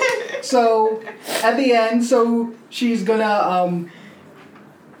 So at the end, so she's gonna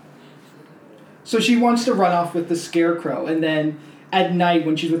so she wants to run off with the Scarecrow, and then at night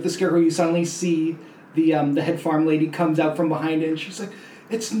when she's with the Scarecrow, you suddenly see the head farm lady comes out from behind it, and she's like,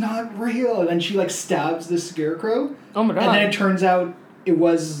 "It's not real," and then she like stabs the Scarecrow. Oh my god. And then it turns out it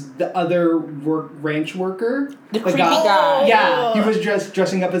was the other ranch worker. The creepy guy. Yeah, he was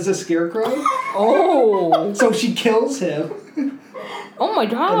dressing up as a Scarecrow. Oh. So she kills him. Oh my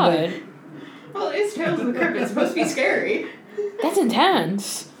god. And then- Well, it's Tales of the Crypt. It's supposed to be scary. That's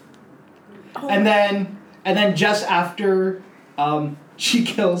intense. And then just after she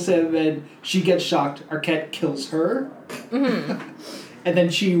kills him and she gets shocked, Arquette kills her. Mm-hmm. And then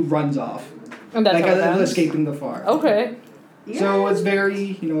she runs off. And that's like how it ends? escaping the farm. Okay. So it's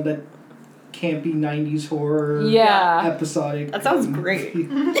very, that campy 90s horror Yeah. episodic. That sounds great.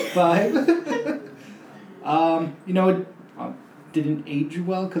 Vibe. It didn't age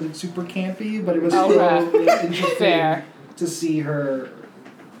well because it's super campy, but it was still interesting Fair. to see her,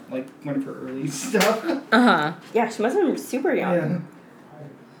 like, one of her early stuff. Uh-huh. Yeah, she must have been super young. Yeah.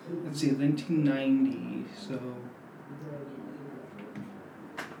 Let's see, 1990, so...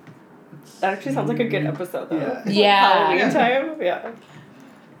 That actually sounds like a good episode, though. Yeah. Yeah. Halloween time? Yeah.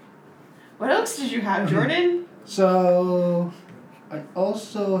 What else did you have, Jordan? So, I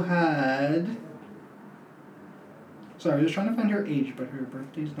also had... Sorry, I was trying to find her age, but her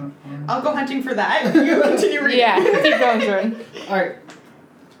birthday's not on. I'll go hunting for that. You continue reading. Yeah. Keep going, Jordan. Alright.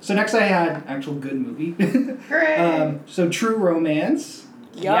 So next I had actual good movie. Hooray. So True Romance.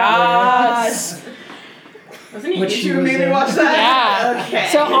 Yes. Wasn't Which it she you who was made me in. watch that? Yeah. Okay.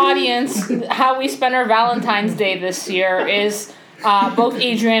 So, audience, how we spent our Valentine's Day this year is both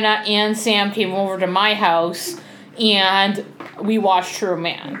Adriana and Sam came over to my house and we watched True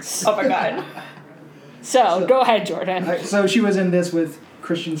Romance. Oh my god. So go ahead, Jordan. Alright, so she was in this with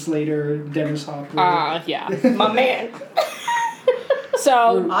Christian Slater, Dennis Hopper. Yeah. My man.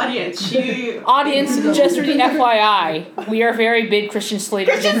 So, Audience, audience, just for the FYI, we are very big Christian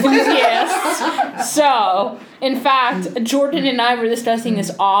Slater enthusiasts. So, in fact, Jordan and I were discussing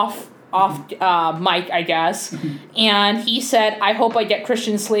this off mic, I guess, and he said, "I hope I get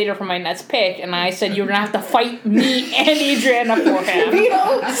Christian Slater for my next pick," and I said, "You're gonna have to fight me and Adriana for him."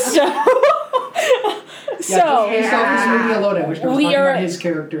 So, Based off this movie alone, I wish I was We talking are- about his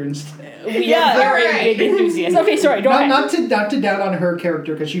character instead. we are very alright. big enthusiasts. Okay, sorry, go ahead. Not to doubt on her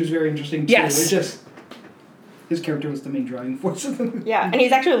character, because she was very interesting too. Yes. It's just his character was the main driving force of the movie. Yeah, and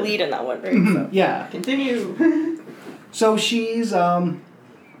he's actually a lead in that one, right? So. Yeah. continue. So she's so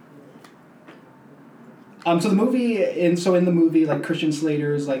the movie in the movie, like, Christian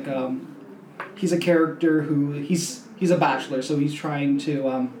Slater is like he's a character who he's a bachelor, so he's trying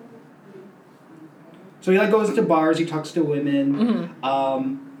to so he like goes into bars, he talks to women,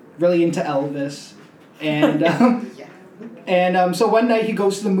 really into Elvis, and so one night he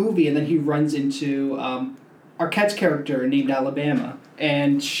goes to the movie and then he runs into Arquette's character named Alabama,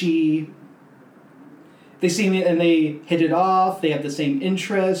 and they see me and they hit it off. They have the same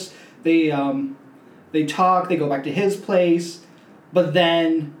interests. They talk. They go back to his place, but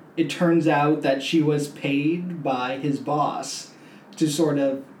then it turns out that she was paid by his boss to sort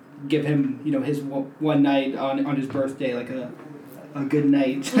of give him, his one night on his birthday, like a good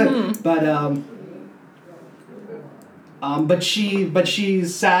night. But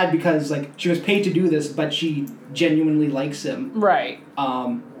she's sad because, like, she was paid to do this, but she genuinely likes him. Right.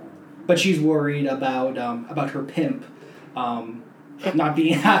 But she's worried about her pimp not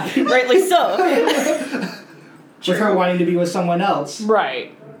being happy Rightly so. with her wanting to be with someone else.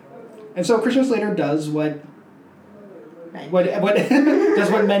 Right. And so Christian Slater does what does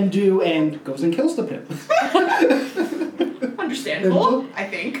what men do and goes and kills the pimp. Understandable, I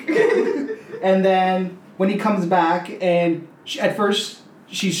think. And then when he comes back, and at first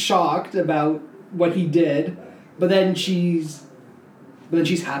she's shocked about what he did, but then she's but then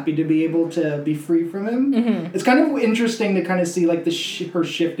she's happy to be able to be free from him. Mm-hmm. It's kind of interesting to kind of see like her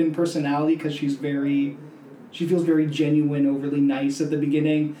shift in personality, because she feels very genuine, overly nice at the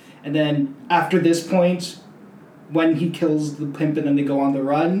beginning, and then after this point, when he kills the pimp and then they go on the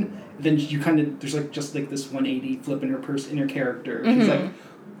run, then there's like just like this 180 flip in her character. She's like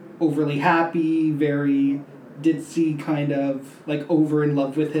overly happy, very ditzy, kind of like over in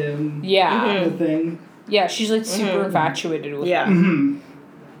love with him. Yeah. Kind of thing. Yeah, she's like super infatuated with Yeah. him.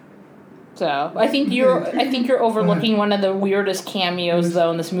 So I think you're overlooking one of the weirdest cameos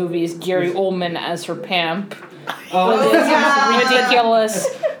though in this movie is Gary Oldman as her pimp. With his ridiculous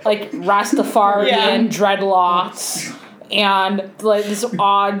like Rastafarian dreadlocks and like this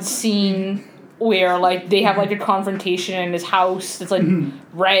odd scene where like they have like a confrontation in his house that's like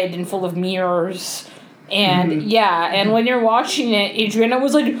red and full of mirrors. And and when you're watching it, Adriana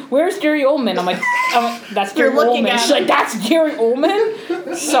was like, "Where's Gary Oldman?" I'm like, "That's Gary Oldman." She's like, "That's Gary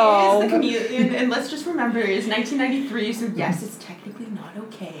Oldman." So he is the chameleon, and let's just remember it is 1993, so yes, it's technically not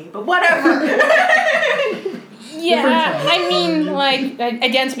okay, but whatever. yeah, I mean, like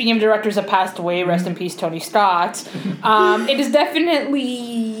again, speaking of directors that passed away, rest in peace, Tony Scott. It is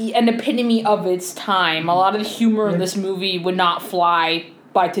definitely an epitome of its time. A lot of the humor in this movie would not fly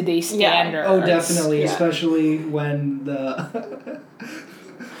by today's standards. Oh, definitely, especially when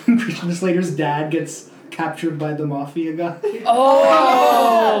Christian Slater's dad gets captured by the mafia guy.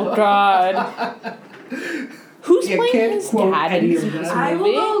 Oh God. Who's playing his dad in this movie? I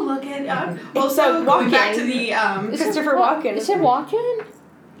will go look it up. Also, going back to the Christopher Walken. Is it Walken?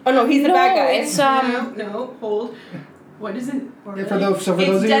 Oh no, he's the bad guy. It's no, hold. What is it? Yeah, for those of you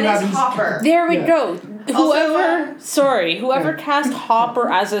who Dennis haven't Hopper. There we go. Also, Whoever cast Hopper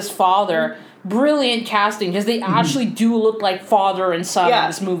as his father, brilliant casting, because they actually do look like father and son in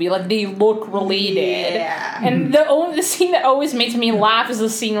this movie. Like they look related. Yeah. And the scene that always makes me laugh is the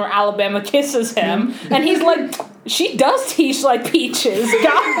scene where Alabama kisses him, and he's like, "She does taste like peaches.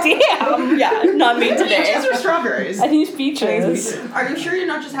 God damn." Yeah, not me today. Peaches or strawberries? I think it's peaches. Are you sure you're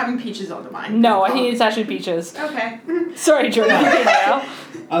not just having peaches on the mind? No, I think it's actually peaches. Okay. Sorry, Jordan.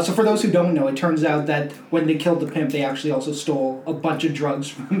 So for those who don't know, it turns out that when they killed the pimp, they actually also stole a bunch of drugs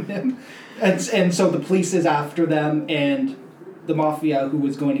from him. And so the police is after them, and the mafia who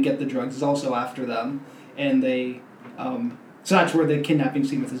was going to get the drugs is also after them. And they... so that's where the kidnapping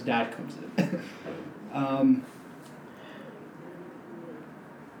scene with his dad comes in.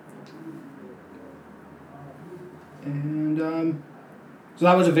 So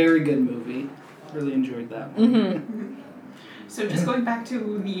that was a very good movie. Really enjoyed that one. So just going back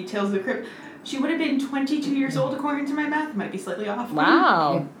to the Tales of the Crypt, she would have been 22 years old according to my math. Might be slightly off.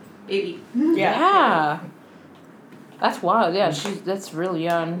 Wow. Maybe. Yeah. That's wild. Yeah, that's really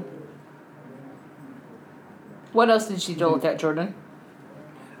young. What else did she look at, Jordan?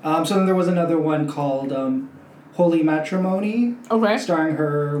 So then there was another one called Holy Matrimony. Okay. Starring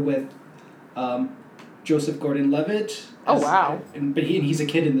her with Joseph Gordon-Levitt. Oh, wow. And he's a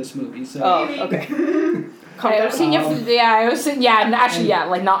kid in this movie, so... Oh, okay. I was saying, like,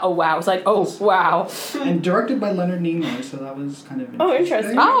 not oh, wow. It's like, oh, wow. And directed by Leonard Nimoy, so that was kind of interesting. Oh,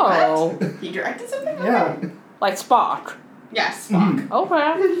 interesting. Oh. What? He directed something? Yeah. Like Spock. Yes, Spock.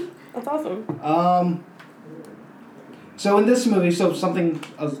 Okay. That's awesome. So in this movie, something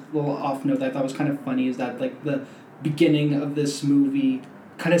a little off note that I thought was kind of funny is that, like, the beginning of this movie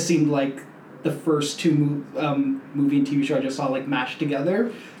kind of seemed like the first two movie and TV show I just saw, like, mashed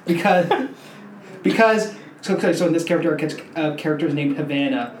together. Because so in this character is named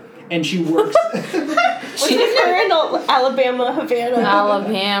Havana, and she works... She her in Alabama, Havana.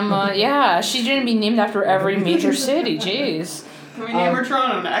 Alabama, yeah. She's going to be named after every major city, jeez. Can we name her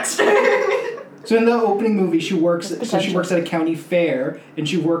Toronto next? So in the opening movie, she works at a county fair, and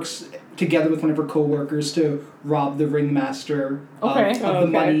she works together with one of her co-workers to rob the ringmaster of the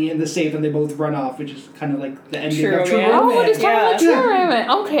money in the safe, and they both run off, which is kind of like the ending of True Romance. Oh, it is kind of True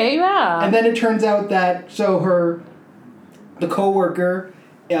Romance. Okay, yeah. And then it turns out that the co-worker,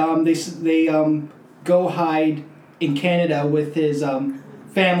 they go hide in Canada with his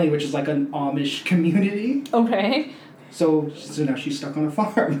family, which is like an Amish community. Okay. So now she's stuck on a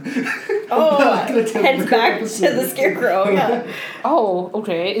farm. Heads back to the Scarecrow. Yeah. Oh,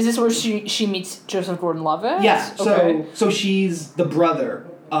 okay. Is this where she meets Joseph Gordon-Levitt? Yeah. Okay. So she's the brother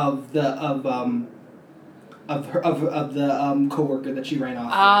of the coworker that she ran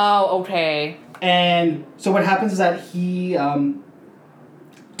off. Oh, okay. And so what happens is that he so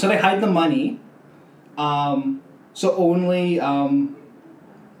they hide the money. So only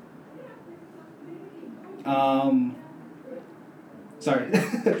sorry.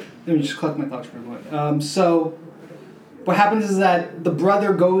 Let me just collect my thoughts for a moment. So what happens is that the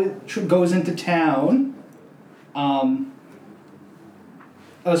brother goes into town.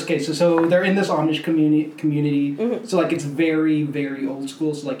 Okay, so they're in this Amish community. Mm-hmm. So like it's very, very old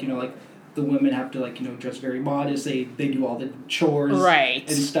school. So like like the women have to like dress very modest. They do all the chores Right.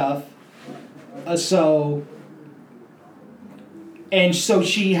 and stuff. So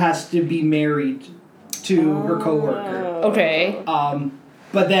she has to be married to her coworker. Okay.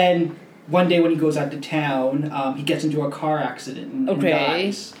 But then one day when he goes out to town, he gets into a car accident and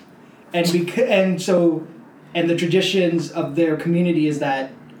dies. And the traditions of their community is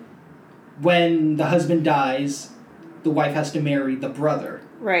that when the husband dies, the wife has to marry the brother,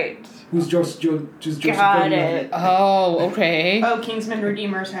 Right. who's Joseph Got Gordon-Levitt. Oh, okay. Oh, Kingsman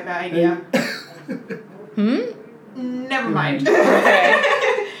Redeemers had that idea. Never mind. Okay.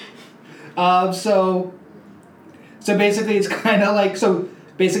 So basically it's kind of like, so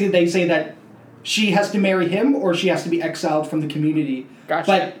basically they say that she has to marry him or she has to be exiled from the community. Gotcha.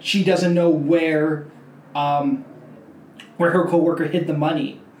 But she doesn't know where her coworker hid the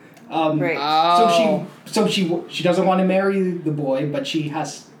money. Right. Oh. So she doesn't want to marry the boy, but she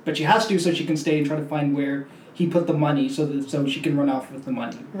has to, so she can stay and try to find where he put the money, so she can run off with the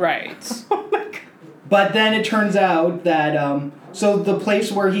money. Right. But then it turns out that so the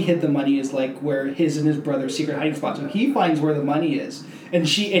place where he hid the money is like where his and his brother's secret hiding spot. So he finds where the money is, and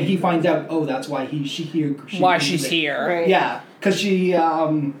he finds out, oh, that's why she's here. Right. Yeah, because she.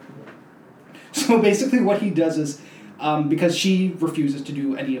 So basically, what he does is, because she refuses to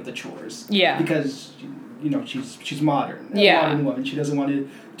do any of the chores. Yeah. Because she's modern. Yeah. A modern woman. She doesn't want to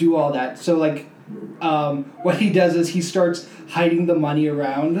do all that. So like, what he does is he starts hiding the money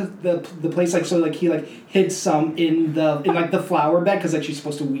around the place. Like, so like he like hid some in like the flower bed, because like she's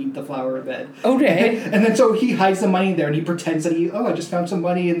supposed to weed the flower bed. Okay. And then so he hides the money there and he pretends that I just found some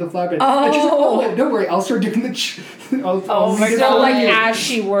money in the flower bed. Oh. And she's like, oh, don't worry, I'll start doing the Oh my weed it So for like you. as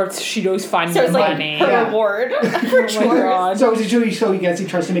she works, she goes find So the it's like money. her Yeah. reward for Oh my chores. God. So he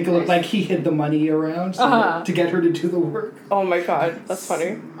tries to make it look like he hid the money around to get her to do the work. Oh my god, that's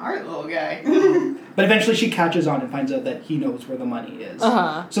funny. Smart little guy. But eventually she catches on and finds out that he knows where the money is.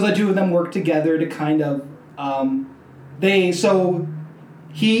 Uh-huh. So the two of them work together to kind of so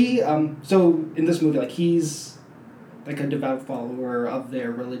in this movie, like, he's like a devout follower of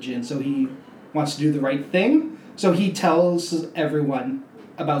their religion, so he wants to do the right thing. So he tells everyone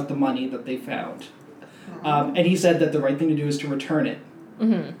about the money that they found. And he said that the right thing to do is to return it.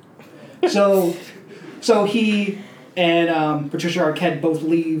 Mm-hmm. So he and Patricia Arquette both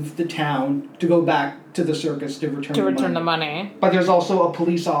leave the town to go back to the circus to return the money. But there's also a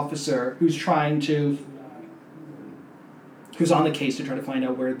police officer who's on the case to try to find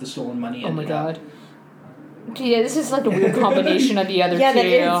out where the stolen money ended Oh my god. up. Yeah, this is like a weird combination of the other Yeah, two. that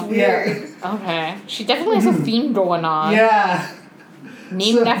is weird. Okay. She definitely has a theme going on. Yeah.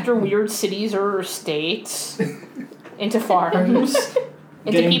 Named So- after weird cities or states. Into farms.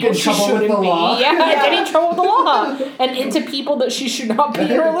 Into Getting people in she trouble with shouldn't the be. law. Yeah, getting in trouble with the law. And into people that she should not be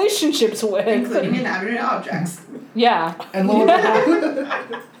in relationships with. Including inanimate objects. Yeah. And lo and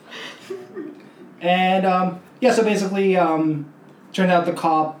behold. And so basically, turned out the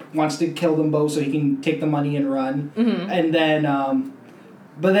cop wants to kill them both so he can take the money and run. Mm-hmm. And then,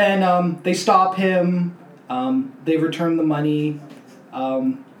 but then they stop him. They return the money.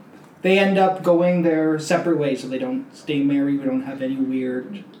 They end up going their separate ways, so they don't stay married. We don't have any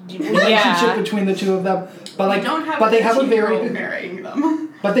weird relationship between the two of them. But like, We don't have but they have a 15-year-old very, marrying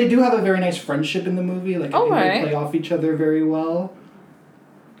them. but they do have a very nice friendship in the movie. Like, I think right. they play off each other very well.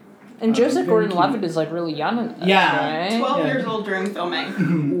 And Joseph very Gordon-Levitt is like really young in this, Yeah. right? 12 Yeah. years old during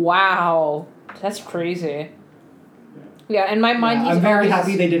filming. Wow. That's crazy. Yeah, in my mind, he's I'm very always...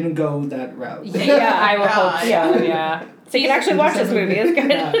 happy they didn't go that route. Yeah, I would hope so, Yeah. yeah. So you can actually watch this movie. It's good.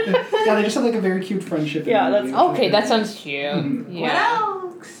 Yeah. Yeah, they just have like a very cute friendship. Yeah, in the that's- movie. Okay, that sounds cute. Mhm. What Yeah.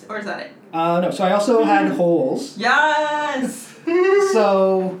 else? Or is that it? No, so I also had holes. Yes!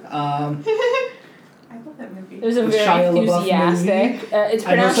 So, I love that movie. It was a The very Shia LaBeouf enthusiastic. It's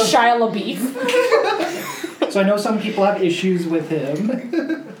I know pronounced some- Shia LaBeouf. so I know some people have issues with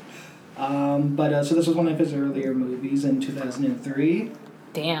him. But so this was one of his earlier movies in 2003.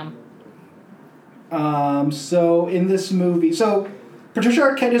 Damn. So in this movie, so Patricia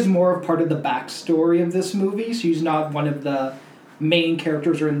Arquette is more of part of the backstory of this movie. She's not one of the main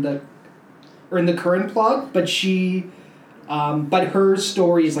characters or in the current plot, but but her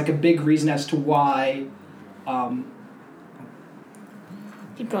story is like a big reason as to why.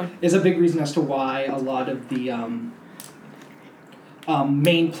 Keep going. Is a big reason as to why a lot of the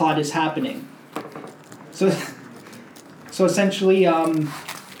main plot is happening. So essentially,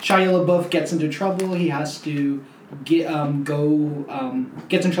 Shia LaBeouf gets into trouble. He has to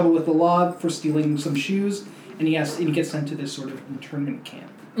gets in trouble with the law for stealing some shoes, and he gets sent to this sort of internment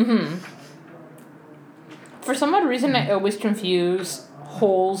camp. Mm-hmm. For some odd reason, I always confuse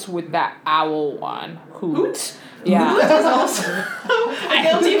Holes with that owl one. Hoot. Yeah. Hoot is also a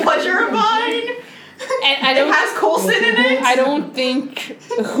guilty pleasure of mine. And I It don't. has Coulson in it. I don't think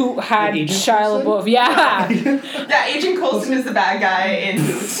Hoot had Agent Shia Coulson? LaBeouf. Yeah. Yeah, Agent Coulson is the bad guy in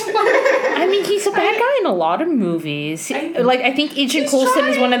Hoot. I mean, he's a bad guy in a lot of movies. I think Agent He's Coulson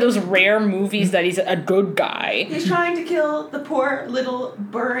is trying. one of those rare movies that he's a good guy. He's trying to kill the poor little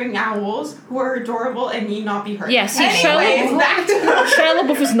burrowing owls who are adorable and need not be hurt. Yeah, see, anyways, Shia back to Shia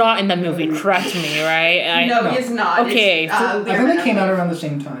LaBeouf is not in the movie, correct me, right? No, he is not. Okay, It's, I think they came out around the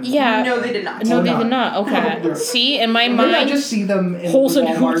same time. Yeah. No, they did not. No, Oh, they not. did not. Okay. They're- See, in my Maybe I mind, just see them in Holes and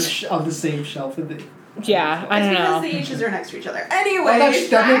Walmart Hoots. of the same shelf. yeah, I don't It's know. because the H's are next to each other. Well, Anyways,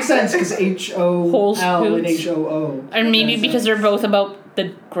 that makes sense because Holes, HOL and Hoots. HOO. And maybe because they're both about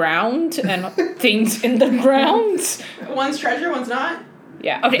the ground and things in the ground. One's treasure, one's not.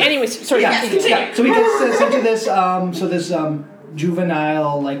 Yeah. Okay. Anyways, sorry. Yes, continue. continue. Yeah, so he gets sent to this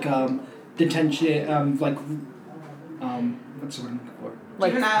juvenile detention what's the word I'm looking for?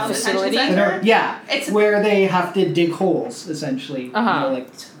 Like Juvenile facility. detention center? Yeah, It's- where they have to dig holes essentially. Uh-huh.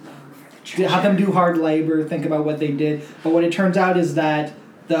 Have them do hard labor, think about what they did. But what it turns out is that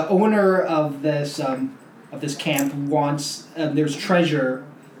the owner of this camp wants there's treasure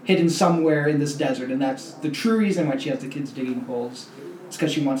hidden somewhere in this desert, and that's the true reason why she has the kids digging holes. It's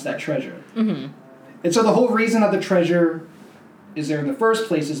because she wants that treasure. Mm-hmm. And so the whole reason of the treasure is there in the first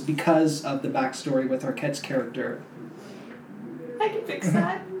place is because of the backstory with Arquette's character. I can fix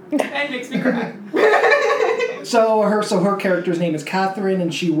that. It makes me cry. So her character's name is Catherine,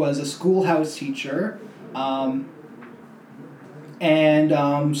 and she was a schoolhouse teacher.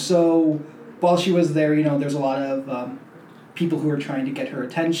 So while she was there, there's a lot of people who were trying to get her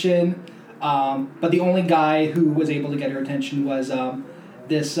attention. But the only guy who was able to get her attention was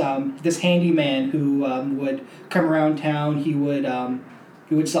this handyman who would come around town. He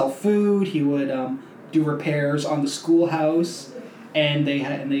would sell food. He would do repairs on the schoolhouse. And they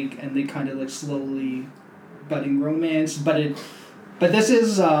kind of slowly budding romance, but this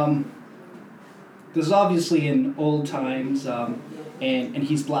is obviously in old times, and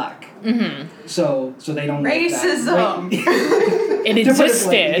he's black, so they don't like that. Racism. It To put it existed.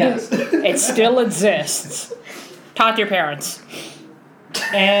 bluntly, yes. It still exists. Talk to your parents.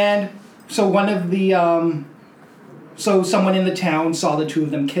 And so one of the so someone in the town saw the two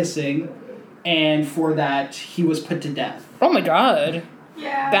of them kissing, and for that he was put to death. Oh my god.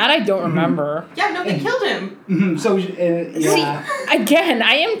 Yeah. That I don't remember. Yeah, no, they killed him. So yeah. Again,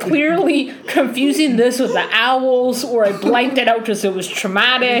 I am clearly confusing this with the owls, or I blanked it out because it was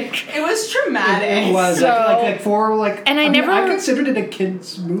traumatic. It was traumatic. It was So- and I never- I considered it a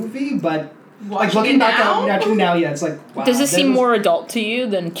kids movie, but Watching looking it back now? now, yeah, it's like wow. Does this that seem was- more adult to you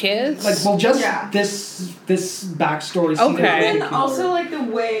than kids? just this backstory. seemed Okay. really And cool. also, the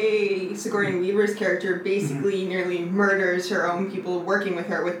way Sigourney Weaver's character basically nearly murders her own people working with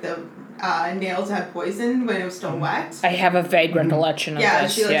her with the nails that had poison when it was still wet. I have a vague recollection of Yeah,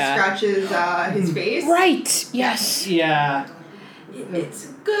 this. she scratches his face. Right. Yes. Yeah. It's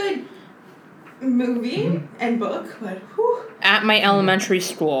a good movie and book, but whew. At my elementary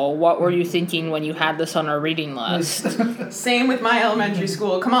school, what were you thinking when you had this on our reading list? Same with my elementary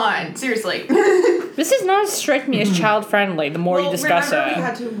school. Come on, seriously. This does not strike me as child friendly. The more you discuss remember it. we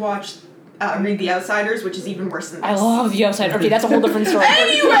had to watch read The Outsiders, which is even worse than this. I love The Outsider. Okay, that's a whole different story.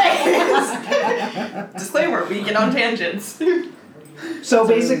 Anyways! Disclaimer, we get on tangents. So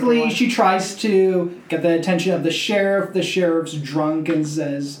basically, she tries to get the attention of the sheriff. The sheriff's drunk and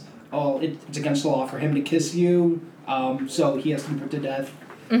says, "Oh, it's against the law for him to kiss you." So he has to be put to death.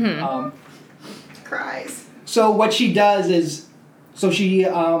 Cries. So what she does is, she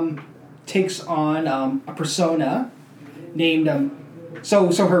takes on a persona named so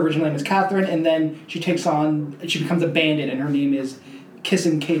her original name is Catherine, and then she becomes a bandit, and her name is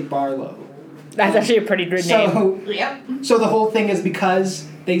Kissin' Kate Barlow. That's actually a pretty good name. Yep. So the whole thing is because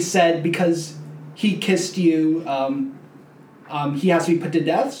he kissed you, he has to be put to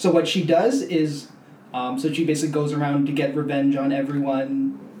death. So what she does is, so she basically goes around to get revenge on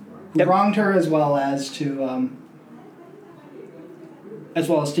everyone who wronged her, as well as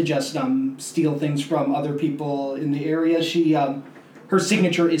to just steal things from other people in the area. She her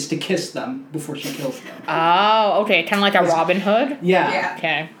signature is to kiss them before she kills them. Oh, okay. Kind of like a Robin Hood? Yeah.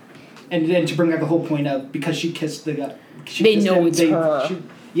 Okay. And then to bring out the whole point of because she kissed the guy. They know it's her.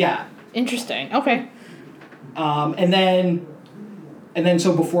 Yeah. Interesting. Okay. And then and then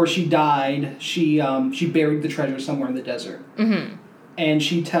so before she died, she buried the treasure somewhere in the desert. Mm-hmm. And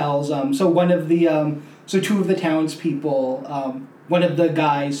she tells so one of the so two of the townspeople, one of the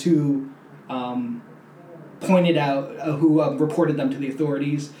guys who pointed out who reported them to the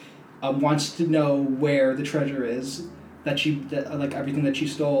authorities, wants to know where the treasure is like everything that she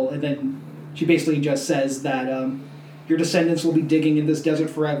stole, and then she basically just says that your descendants will be digging in this desert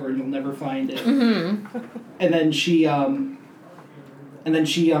forever and you'll never find it. Mm-hmm. And then she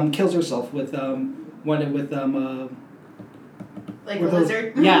kills herself with Like a with those-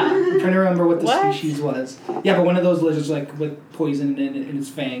 lizard. Yeah, I'm trying to remember what the What? species was. Yeah, but one of those lizards like with poison in its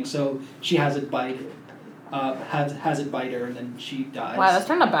fangs, so she has it bite her, and then she dies. Wow, that's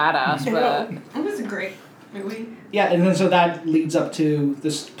kind of badass, but It was a great movie. Yeah, and then so that leads up to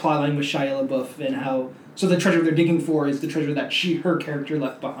this plotline with Shia LaBeouf and how so the treasure they're digging for is the treasure that her character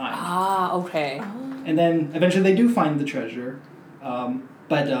left behind. okay. And then eventually they do find the treasure,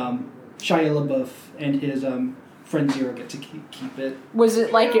 but Shia LaBeouf and his friend Zero get to keep it. Was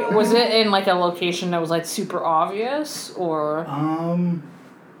it in like a location that was like super obvious, or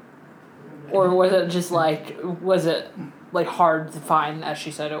was it just like hard to find as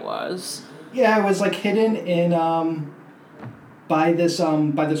she said it was? Yeah, it was like hidden in by this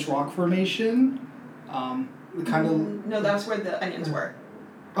rock formation. Kind of. No, that's where the onions were.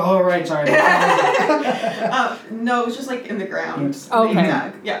 Oh right, sorry. No, it was just like in the ground. Okay.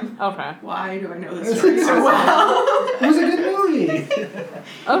 Zigzag. Yeah. Okay. Why do I know this story so well? It was a good movie.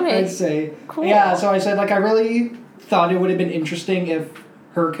 Okay. I'd say. Cool. Yeah, so I said like I really thought it would have been interesting if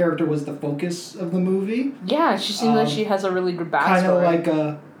her character was the focus of the movie. Yeah, she seems like she has a really good backstory. Kind of like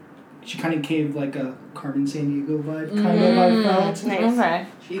she kind of gave like a Carmen Sandiego vibe. Kind of I felt. Nice. Okay.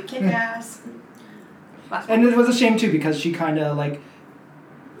 She kicked ass. And it was a shame too because she kind of like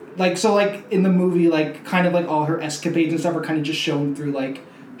so like in the movie like kind of like all her escapades and stuff are kind of just shown through like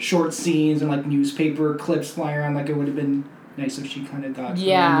short scenes and like newspaper clips flying around. Like it would have been nice if she kind of got to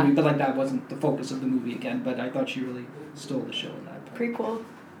the movie, but like that wasn't the focus of the movie again. But I thought she really stole the show in that. Prequel.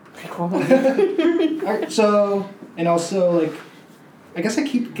 Alright, so and also like I guess I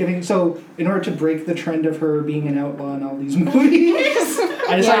keep giving so in order to break the trend of her being an outlaw in all these movies,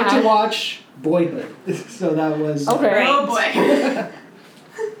 I decided to watch Boyhood. So that was Okay. Oh boy.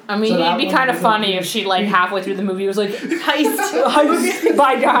 I mean, So that it'd be one kind of was funny okay. if she, like, halfway through the movie was like, heist,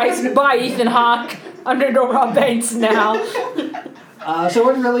 bye guys, bye Ethan Hawke, I'm gonna go rob banks now. So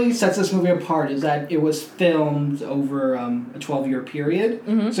what really sets this movie apart is that it was filmed over a 12-year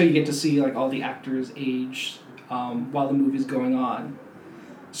period, so you get to see like all the actors age while the movie's going on.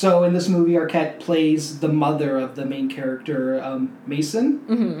 So in this movie, Arquette plays the mother of the main character,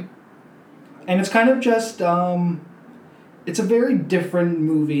 Mason, and it's kind of just it's a very different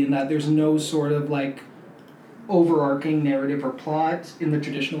movie in that there's no sort of like overarching narrative or plot in the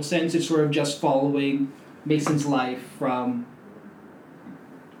traditional sense. It's sort of just following Mason's life from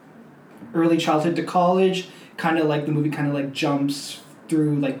early childhood to college. Kind of like the movie kind of like jumps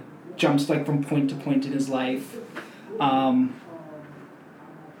from point to point in his life.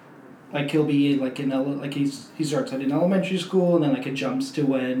 Like he'll be like he starts out in elementary school, and then like it jumps to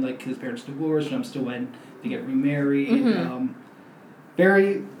when like his parents divorce, jumps to when they get remarried. It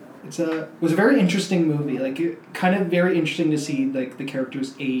was a very interesting movie. Like it, kind of very interesting to see like the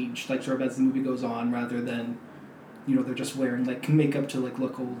characters age like sort of as the movie goes on, rather than they're just wearing like makeup to like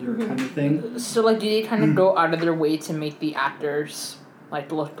look older kind of thing. So like, do they kind of go out of their way to make the actors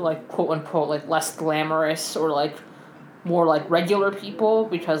like look like quote unquote like less glamorous or like more like regular people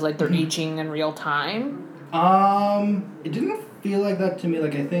because like they're aging in real time? It didn't feel like that to me.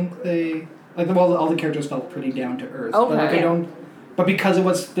 Like I think they all the characters felt pretty down to earth. Okay. But like but because it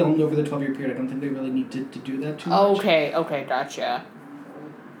was filmed over the 12-year period, I don't think they really need to do that too much. Okay, gotcha.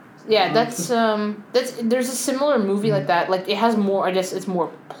 Yeah, that's there's a similar movie like that. Like it has more, I guess it's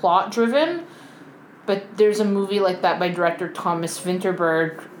more plot driven, but there's a movie like that by director Thomas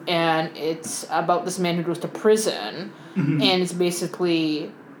Vinterberg, and it's about this man who goes to prison, and it's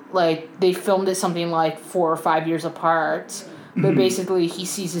basically like they filmed it something like 4 or 5 years apart, but basically he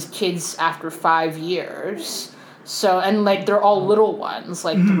sees his kids after 5 years. So, and like they're all little ones,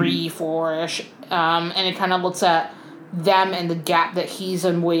 like 3, 4-ish, and it kind of looks at them and the gap that he's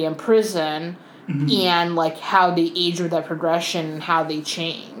away in prison, and like how they age with that progression and how they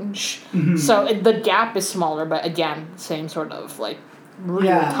change. So the gap is smaller, but again, same sort of like real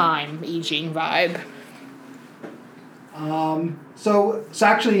time aging vibe. So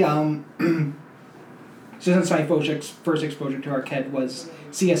actually, since my first exposure to Arquette was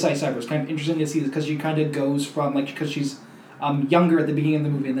CSI Cyber, it's kind of interesting to see this because she kind of goes from like, because she's younger at the beginning of the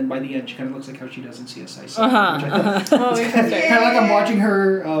movie, and then by the end she kind of looks like how she does in CSI 7. Uh-huh, Which I thought kind of like I'm watching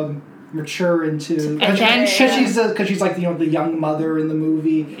her mature into because she's like the young mother in the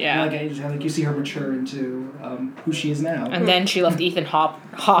movie. Yeah. And like you see her mature into who she is now. And then she left Ethan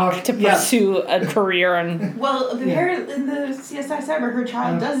Hawke to pursue a career in Well, in the CSI Cyber, her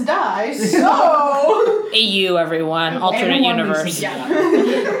child does die, so AU, everyone, alternate Everyone universe. needs to see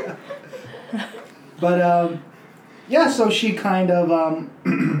that. But so she kind of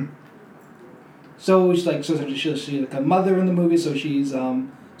so she's like a mother in the movie. So she's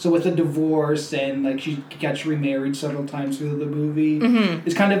so with a divorce and like she gets remarried several times through the movie. Mm-hmm.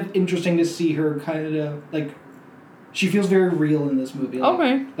 It's kind of interesting to see her kind of like she feels very real in this movie.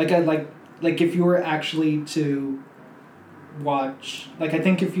 Okay. Like if you were actually to watch, like I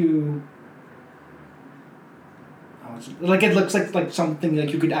think if you. Like it looks like something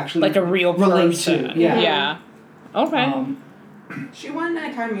like you could actually Like a real relate person. to. Yeah. Yeah. Okay. she won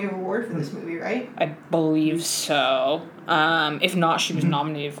an Academy Award for this movie, right? I believe so. If not, she was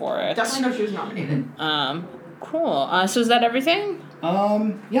nominated for it. Definitely know she was nominated. Cool. So is that everything?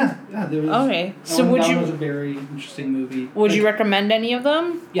 Yeah. There was. Okay. So would that you? was a very interesting movie. Would you recommend any of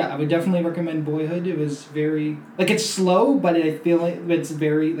them? Yeah, I would definitely recommend Boyhood. It was very it's slow, but I feel like it's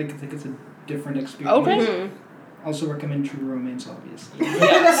very like I think it's a different experience. Okay. Mm-hmm. Also recommend True Romance, obviously.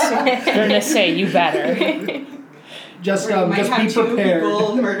 Yes. I was gonna say you better. Just Or you might just have be two prepared.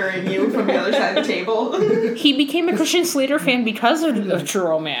 people murdering you from the other side of the table. He became a Christian Slater fan because of True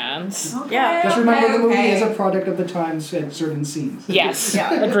Romance. Yeah. Just remember the movie is a product of the times at certain scenes. Yes.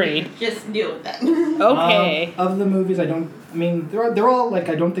 Yeah. Agreed. Just deal with that. Okay. Of the movies, they're all like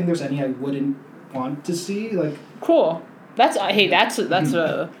I don't think there's any I wouldn't want to see. Like Cool. That's a got a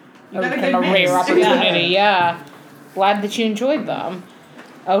kind good of mix. rare opportunity. Yeah. Glad that you enjoyed them.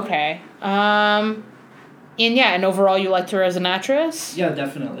 Okay. And overall you liked her as an actress? yeah,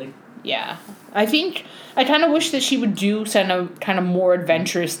 definitely. Yeah. I think I kind of wish that she would do some of kind of more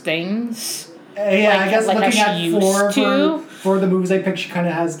adventurous things. Yeah, I guess like how looking she at used to. for the movies I picked, she kind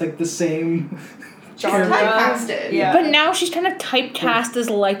of has like the same. She's typecasted. Yeah. But now she's kind of typecast as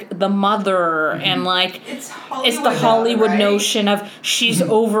like the mother and like It's Hollywood. it's the Hollywood right? notion of she's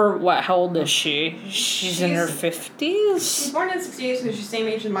over what? How old is she? She's in her She's 50s. born in '68, so she's the same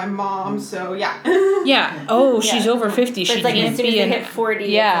age as my mom. So yeah. Yeah. Oh, she's Yeah. over 50. But She it's like can't as soon as be they in. hit 40.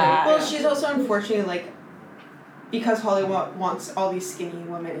 Yeah. Well, she's also unfortunately like because Hollywood wants all these skinny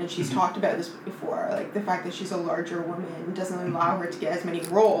women, and she's talked about this before. Like the fact that she's a larger woman doesn't allow her to get as many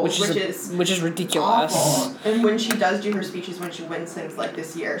roles, which is ridiculous. awful. And when she does do her speeches, when she wins things like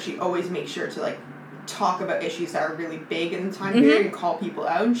this year, she always makes sure to like talk about issues that are really big in the time period and call people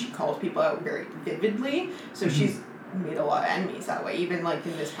out. And she calls people out very vividly. So she's made a lot of enemies that way. Even like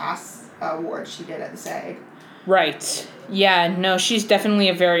in this past award she did at the SAG. Right. Yeah, no, she's definitely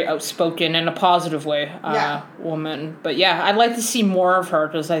a very outspoken in a positive way Yeah. woman. But yeah, I'd like to see more of her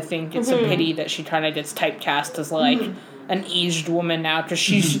because I think it's a pity that she kind of gets typecast as like an aged woman now because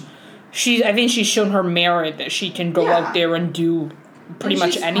I think she's shown her merit that she can go out there and do pretty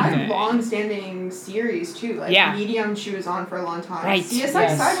much She's anything. had long-standing series too. Like Medium, she was on for a long time. Right.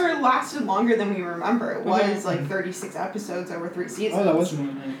 CSI Cyber lasted longer than we remember. It was like 36 episodes over 3 seasons. Oh, that was more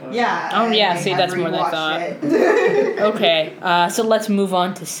than I thought. Yeah. Oh, yeah, I see, had that's more than I rewatched thought. it. Okay, so let's move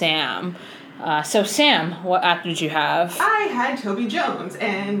on to Sam. So Sam, what actor did you have? I had Toby Jones,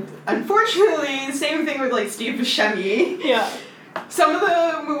 and unfortunately, the same thing with like Steve Buscemi. Yeah. Some of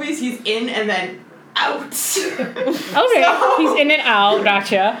the movies he's in and then out. Okay, So- he's in and out.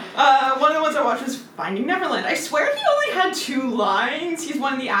 Gotcha. One of the ones I watched was Finding Neverland. I swear he only had 2 lines. He's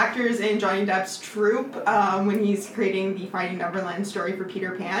one of the actors in Johnny Depp's troupe when he's creating the Finding Neverland story for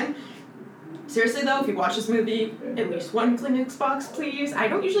Peter Pan. Seriously though, if you watch this movie, at least one Kleenex box, please. I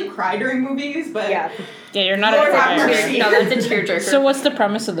don't usually cry during movies, but Yeah. Yeah, you're not Lord a have crier. mercy. No, that's a tearjerker. So what's the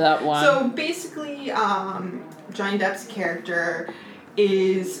premise of that one? So basically, Johnny Depp's character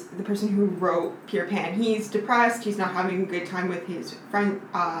is the person who wrote Peter Pan. He's depressed. He's not having a good time with his friend,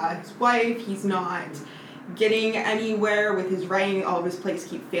 his wife. He's not getting anywhere with his writing. All of his plays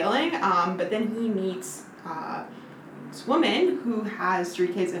keep failing. But then he meets this woman who has 3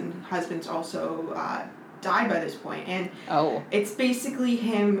 kids, and husband's also died by this point. And it's basically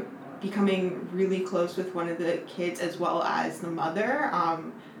him becoming really close with one of the kids as well as the mother.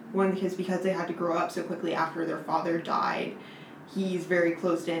 One of the kids, because they had to grow up so quickly after their father died, he's very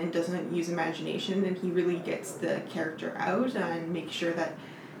closed in, doesn't use imagination, and he really gets the character out and makes sure that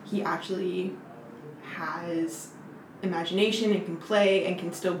he actually has imagination and can play and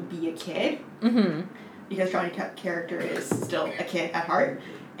can still be a kid. Mm-hmm. Because Johnny Depp's character is still a kid at heart.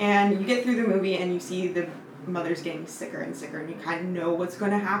 And you get through the movie and you see the mother's getting sicker and sicker, and you kind of know what's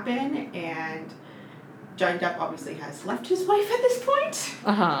going to happen. And Johnny Depp obviously has left his wife at this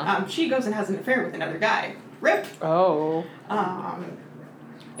point. She goes and has an affair with another guy. Rip. Oh.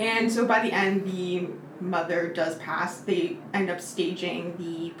 And so by the end, the mother does pass. They end up staging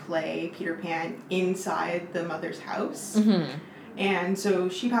the play Peter Pan inside the mother's house. Mm-hmm. And so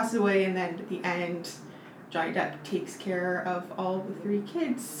she passes away, and then at the end, Johnny Depp takes care of all the 3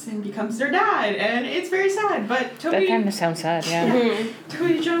 kids and becomes their dad, and it's very sad. But That kind of sounds sad, yeah.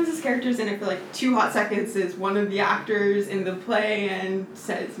 Toby Jones's character's in it for like 2 hot seconds. Is one of the actors in the play and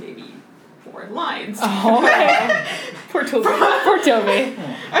says maybe 4 lines. Oh, Poor Toby. poor Toby.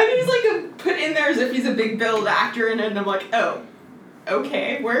 And he's like put in there as if he's a big billed actor, and I'm like, oh,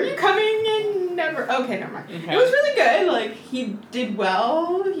 okay, where are you coming in? Never. Okay, never mind. Okay. It was really good. Like, he did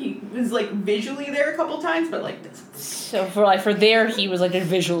well. He was like visually there a couple times, but like this. So for there, he was like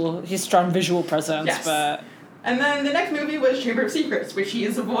his strong visual presence, Yes. but And then the next movie was Chamber of Secrets, which he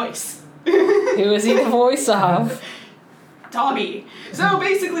is a voice. who is he the voice of? Dobby. So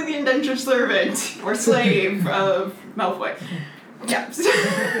basically the indentured servant or slave of Malfoy. Yeah. Still,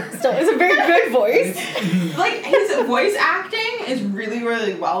 it's a very good voice. Like, his voice acting is really,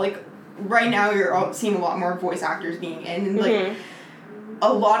 really well. Like, right now you're all seeing a lot more voice actors being in. And, like,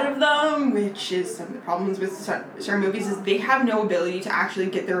 a lot of them, which is some of the problems with certain movies, is they have no ability to actually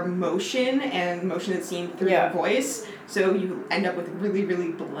get their emotion and emotion that's seen through their voice. So you end up with really,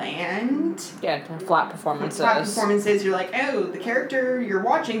 really bland... Yeah, flat performances. Flat performances. You're like, oh, the character you're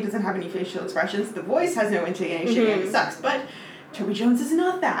watching doesn't have any facial expressions. The voice has no intonation, and it sucks. But Toby Jones is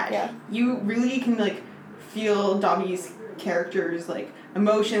not that. Yeah. You really can, like, feel Dobby's character's, like,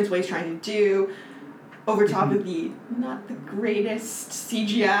 emotions, what he's trying to do, over top of the not the greatest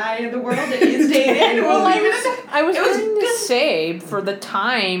CGI in the world that he's dated. Well, I was going to say, for the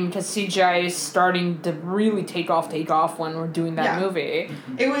time, because CGI is starting to really take off when we're doing that movie.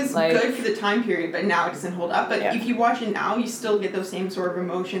 It was like, good for the time period, but now it doesn't hold up. But if you watch it now, you still get those same sort of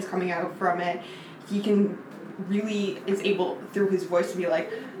emotions coming out from it. He can really is able, through his voice, to be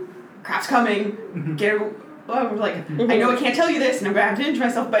like, crap's coming, get it. Well, like, I know I can't tell you this, and I'm going to have to injure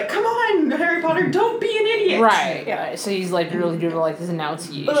myself, but come on, Harry Potter, don't be an idiot. Right, yeah. So he's, like, really doing, like, his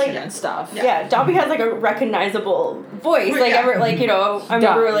enunciation and stuff. Yeah, Dobby has, like, a recognizable voice. Like, you know, I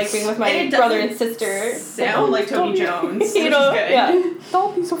remember, like, being with my brother and sister. Sound like Toby Jones, you know, which is good. Yeah.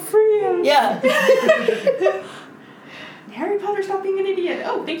 Dobby's so free. Yeah. Harry Potter, stop being an idiot.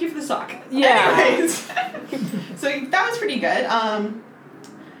 Oh, thank you for the sock. Yeah. Anyways. So that was pretty good.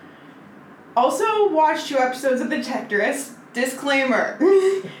 Also watched 2 episodes of The Detectorist. Disclaimer.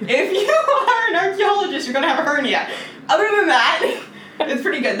 If you are an archaeologist, you're going to have a hernia. Other than that, it's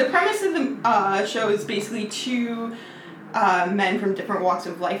pretty good. The premise of the show is basically 2 men from different walks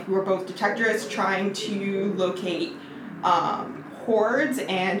of life who are both detectorists trying to locate hoards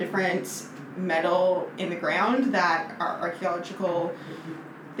and different metal in the ground that are archaeological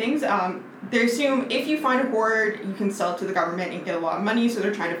things. They assume if you find a hoard, you can sell it to the government and get a lot of money, so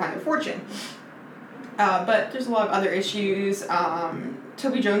they're trying to find their fortune. But there's a lot of other issues.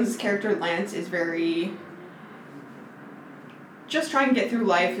 Toby Jones' character, Lance, is very just trying to get through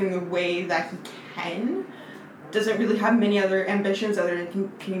life in the way that he can. Doesn't really have many other ambitions other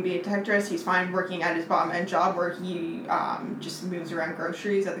than can he be a detectorist. He's fine working at his bottom-end job where he just moves around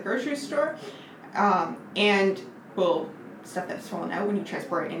groceries at the grocery store. And will... stuff that's fallen out when you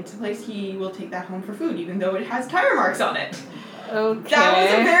transport it into place, he will take that home for food, even though it has tire marks on it. Okay. That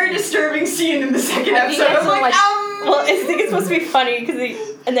was a very disturbing scene in the second episode. I was like, well, I think it's supposed to be funny because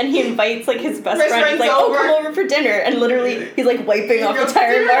and then he invites like his best friend. He's like, oh, come over for dinner, and literally he's like wiping off the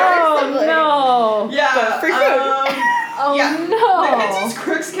tire marks. Oh no! Yeah, but for food. Oh no! Mackenzie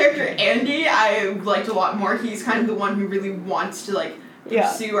Crook's character Andy, I liked a lot more. He's kind of the one who really wants to like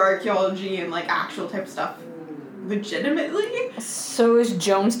pursue archaeology and like actual type of stuff legitimately. So is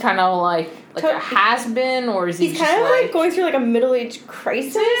Jones kind of like a has-been, or is he he's just kind of like going through like a middle-age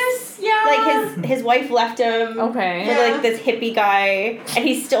crisis? Yeah. Like his wife left him. Okay. For like this hippie guy, and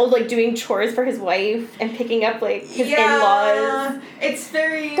he's still like doing chores for his wife and picking up like his in-laws. It's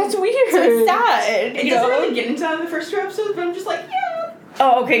very... That's weird. So it's sad. It doesn't really get into that in the first 2 episodes, but I'm just like, yeah.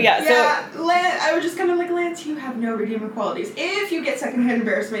 Oh, okay, yeah. Yeah, Lance, I was just kind of like, Lance, you have no redeeming qualities. If you get secondhand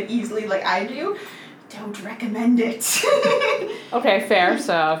embarrassment easily like I do, don't recommend it. Okay, fair.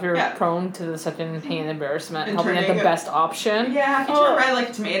 So if you're prone to the second-hand embarrassment, And probably not the best option. Yeah, if you turn red like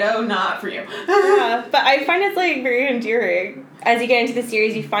a tomato, not for you. Yeah, but I find it's like very endearing. As you get into the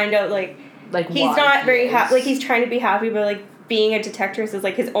series, you find out like he's not very happy. Like he's trying to be happy, but like being a detectorist is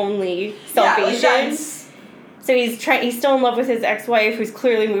like his only salvation. Yeah, So he's still in love with his ex-wife, who's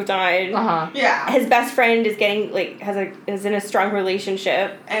clearly moved on. Yeah. His best friend is getting is in a strong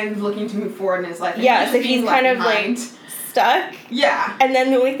relationship And looking to move forward in his life. Yeah, so he's kind of like stuck. Yeah. And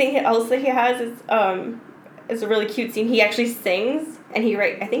then the only thing else that he has is a really cute scene. He actually sings, and he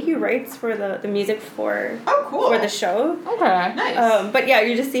writes for the music for for the show. Okay. Nice. But yeah,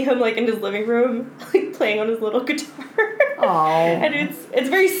 you just see him like in his living room, like playing on his little guitar. Oh. And it's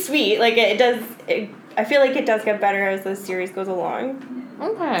very sweet. Like I feel like it does get better as the series goes along.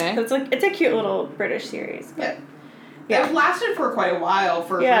 Okay. So it's a cute little British series. But Yeah. It lasted for quite a while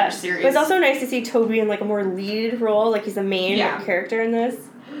for a British series. But it's also nice to see Toby in like a more lead role. Like he's the main character in this.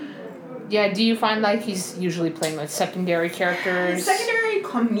 Yeah, do you find like he's usually playing like secondary characters? Secondary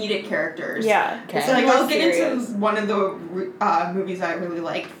comedic characters. Yeah. Okay. So like I'll get into one of the movies I really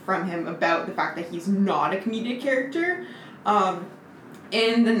liked from him about the fact that he's not a comedic character.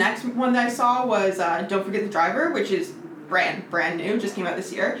 And the next one that I saw was Don't Forget the Driver, which is brand new, just came out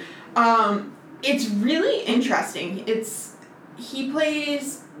this year. It's really interesting. He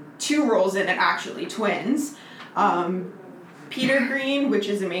plays two roles in it, actually, twins. Peter Green, which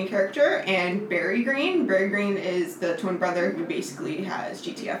is the main character, and Barry Green. Barry Green is the twin brother who basically has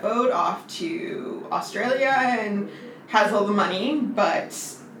GTFO'd off to Australia and has all the money, but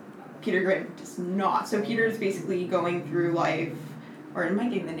Peter Green does not. So Peter is basically going through life, or am I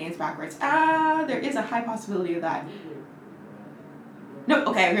getting the names backwards? There is a high possibility of that. No,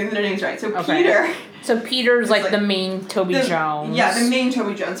 okay, I'm getting the names right. So Peter. So Peter's like the main Toby Jones. Yeah, the main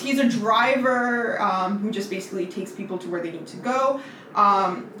Toby Jones. He's a driver who just basically takes people to where they need to go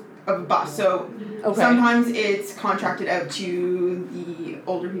of a bus. So sometimes it's contracted out to the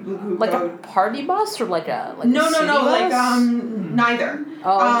older people who like go... a party bus or like a No, city bus? like neither.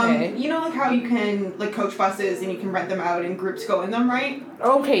 Oh, okay. You know like how you can like coach buses and you can rent them out and groups go in them, right?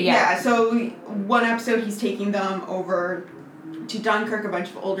 Okay, yeah. Yeah, so one episode he's taking them over to Dunkirk, a bunch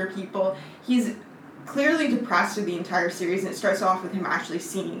of older people. He's clearly depressed through the entire series, and it starts off with him actually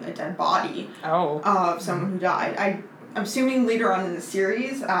seeing a dead body of someone who died. I'm assuming later on in the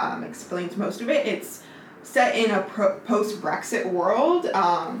series explains most of it. It's set in a post-Brexit world.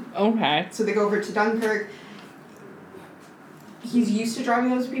 Okay. So they go over to Dunkirk. He's used to driving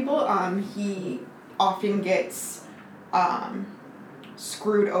those people. He often gets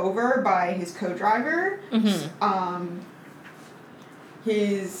screwed over by his co-driver. Mm-hmm.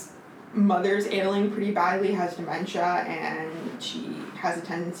 His mother's ailing pretty badly, has dementia, and she has a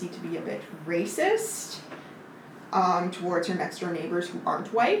tendency to be a bit racist towards her next door neighbors who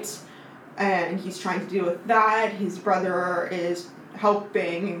aren't white. And he's trying to deal with that. His brother is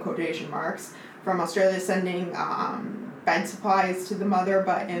helping, in quotation marks, from Australia, sending bed supplies to the mother,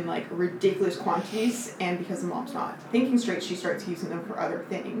 but in like ridiculous quantities. And because the mom's not thinking straight, she starts using them for other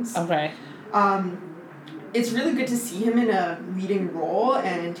things. Okay. It's really good to see him in a leading role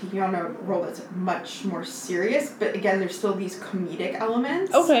and taking on a role that's much more serious. But again, there's still these comedic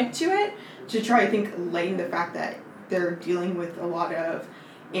elements to it to try, I think, lighten the fact that they're dealing with a lot of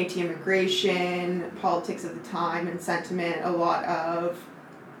anti-immigration politics at the time and sentiment, a lot of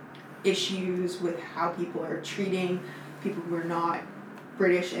issues with how people are treating people who are not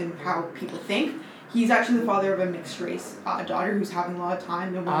British and how people think. He's actually the father of a mixed race daughter who's having a lot of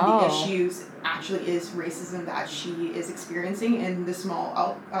time, and one of the issues actually is racism that she is experiencing in the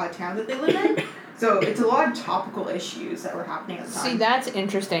small town that they live in. So it's a lot of topical issues that were happening at the time. See, that's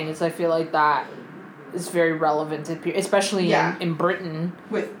interesting, because I feel like that is very relevant, especially in Britain.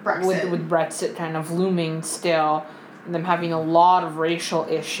 With Brexit. With Brexit kind of looming still, and them having a lot of racial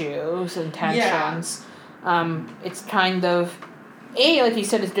issues and tensions. Yeah. It's kind of... A, like you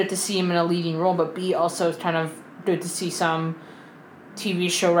said, it's good to see him in a leading role, but B, also it's kind of good to see some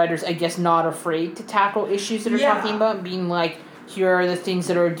TV show writers, I guess, not afraid to tackle issues that are talking about, being like, here are the things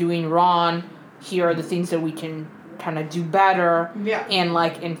that are doing wrong, here are the things that we can kind of do better, and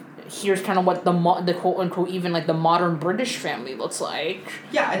like, and here's kind of what the quote-unquote, even like the modern British family looks like.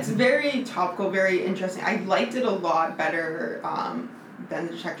 Yeah, it's very topical, very interesting. I liked it a lot better than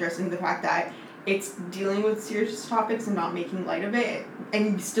The Detectoress, in the fact that it's dealing with serious topics and not making light of it, and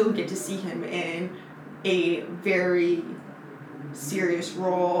you still get to see him in a very serious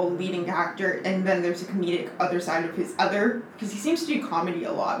role, leading actor, and then there's a comedic other side of his because he seems to do comedy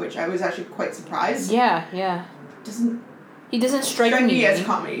a lot, which I was actually quite surprised. Yeah. He doesn't strike me as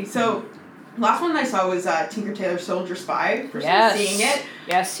comedy. So, last one I saw was Tinker Tailor Soldier Spy. First time seeing it.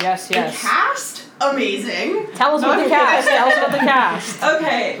 Yes. The cast, amazing. Tell us about the cast.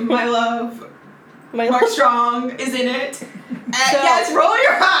 Okay, my love. Mark Strong is in it. Yes, roll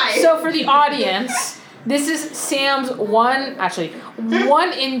your eyes. So for the audience, This is Sam's one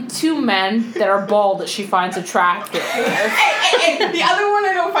in 2 men that are bald that she finds attractive. Hey, the other one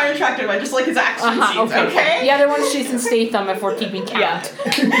I don't find attractive. I just like his action scenes. Okay. The other one's Jason Statham, if we're keeping count.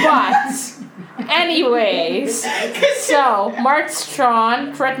 But, anyways, so Mark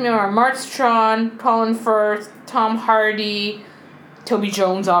Strong, correct me if I'm wrong, Mark Strong, Colin Firth, Tom Hardy, Toby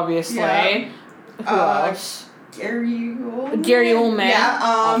Jones, obviously. Yeah. Who else? Gary Oldman. Yeah.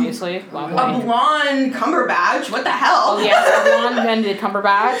 Obviously. A blonde Cumberbatch. What the hell? Oh yes, a blonde Benedict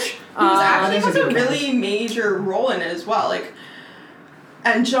Cumberbatch. Who's actually That is has a a good really major role in it as well. Like,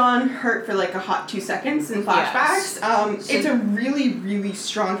 and John Hurt for like a hot 2 seconds in flashbacks. Yes. It's a really, really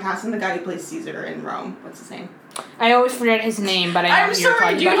strong cast. And the guy who plays Caesar in Rome. What's his name? I always forget his name, but I know I'm what you're sorry,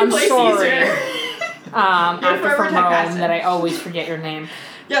 talking dude. about. Who I'm plays sorry. Caesar? Actor forever from Rome typecasted. that I always forget your name.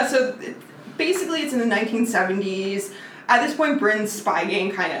 Yeah. So basically, it's in the 1970s. At this point, Britain's spy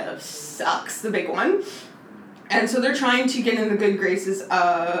game kind of sucks. The big one. And so they're trying to get in the good graces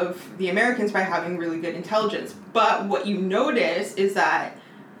of the Americans by having really good intelligence. But what you notice is that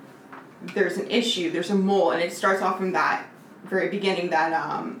there's an issue, there's a mole, and it starts off from that very beginning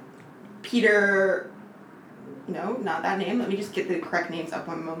that Peter... No, not that name. Let me just get the correct names up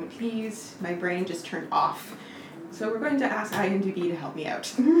 1 moment, please. My brain just turned off. So we're going to ask IMDb to help me out.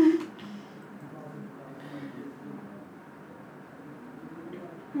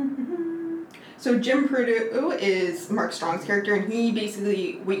 So Jim Purdue is Mark Strong's character, and he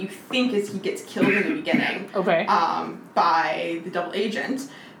basically, what you think is he gets killed in the beginning. Okay. By the double agent.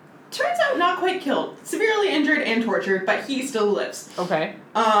 Turns out not quite killed. Severely injured and tortured, but he still lives. Okay.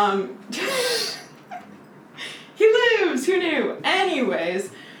 He lives! Who knew? Anyways,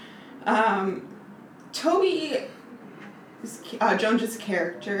 Toby Jones's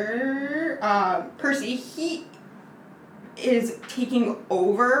character, Percy, he is taking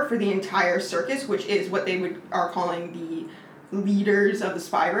over for the entire circus, which is what they are calling the leaders of the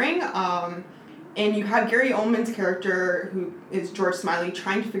spy ring. And you have Gary Oldman's character, who is George Smiley,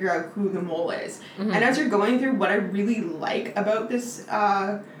 trying to figure out who the mole is. Mm-hmm. And as you're going through, what I really like about this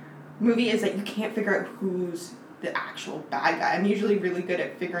movie is that you can't figure out who's the actual bad guy. I'm usually really good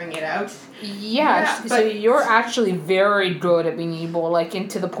at figuring it out. Yeah, so you're actually very good at being able, like,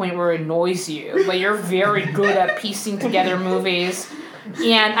 into the point where it annoys you. But you're very good at piecing together movies.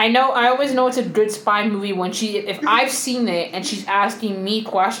 And I always know it's a good spy movie if I've seen it and she's asking me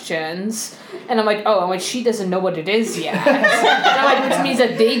questions, and I'm like, she doesn't know what it is yet. And I'm like, which means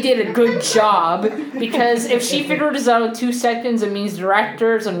that they did a good job, because if she figured this out in 2 seconds, it means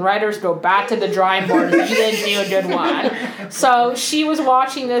directors and writers go back to the drawing board and you didn't do a good one. So she was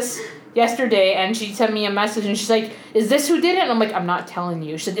watching this yesterday, and she sent me a message, and she's like, is this who did it? And I'm like, I'm not telling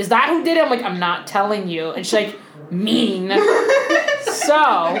you. She said, is that who did it? I'm like, I'm not telling you. And she's like, mean. So,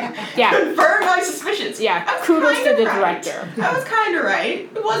 yeah. Confirm my suspicions. Yeah, kudos to the right. director. I was kind of right.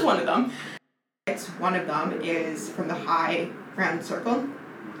 It was one of them. One of them is from the High Ground Circle,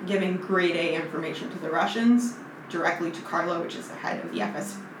 giving grade A information to the Russians, directly to Carlo, which is the head of the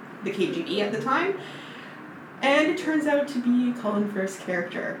KGB at the time. And it turns out to be Colin Firth's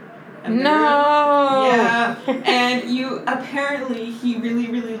character. No! Yeah. And apparently he really,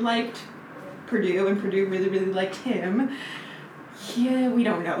 really liked Purdue, and Purdue really, really liked him. Yeah, we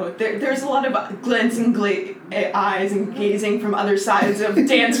don't know. There's a lot of glancing eyes and gazing from other sides of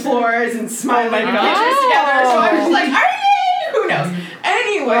dance floors and smiling pictures together. So I was just like, are they? Who knows?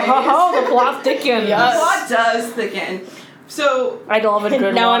 Anyways. Oh, the plot thickens. The plot does thicken. So I love a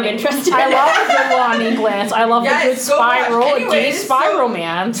good now one. I'm interested. I love a good Lonnie glance. I love a good spy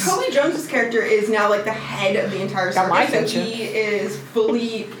romance. Toby Jones's character is now like the head of the entire Got my circus. So attention. he is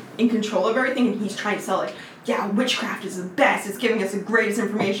fully in control of everything, and he's trying to sell like, yeah, witchcraft is the best. It's giving us the greatest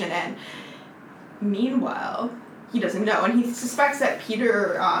information. And meanwhile, he doesn't know, and he suspects that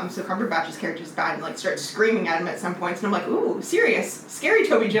Peter, so Cumberbatch's character is bad, and like starts screaming at him at some points. And I'm like, ooh, serious, scary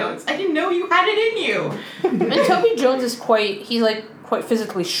Toby Jones. I didn't know you had it in you. And Toby Jones is quite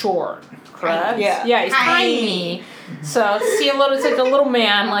physically short, correct? Yeah. Yeah, he's tiny. So it's like a little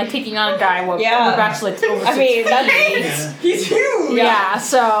man like taking on a guy with Cumberbatch like over 6 feet. that's He's huge. Yeah,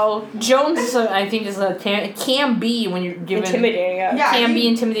 so Jones I think can be when you're given intimidating. can be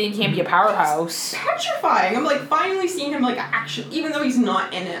intimidating, can be a powerhouse. Petrifying. I'm like finally seeing him like actually, even though he's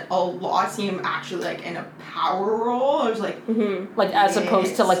not in it a lot, seeing him actually like in a power role. I was like, Like as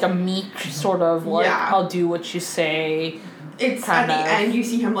opposed to like a meek sort of like I'll do what you say. It's at the end you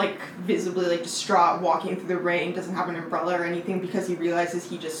see him like visibly like distraught, walking through the rain, doesn't have an umbrella or anything because he realizes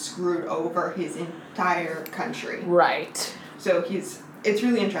he just screwed over his entire country. Right. So it's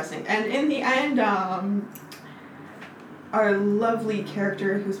really interesting. And in the end, our lovely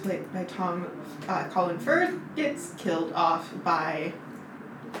character, who's played by Colin Firth, gets killed off by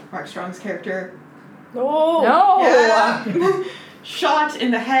Mark Strong's character. No. No. Yeah. Shot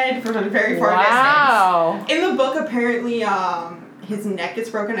in the head from a very far Wow. distance. In the book, apparently, his neck gets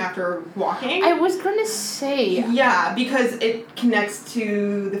broken after walking. I was gonna say. Yeah, because it connects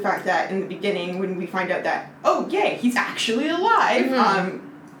to the fact that in the beginning, when we find out that, oh, yay, he's actually alive, Mm-hmm.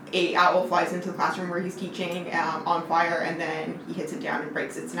 a owl flies into the classroom where he's teaching on fire, and then he hits it down and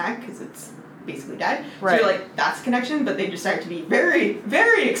breaks its neck because it's basically dead. Right. So you're like, that's a connection, but they decided to be very,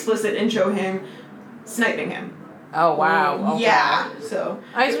 very explicit and show him sniping him. Oh wow. Okay. Yeah, so.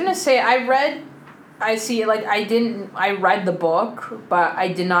 I was gonna say I read the book, but I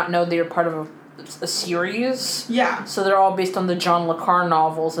did not know they were part of a series. Yeah. So they're all based on the John le Carre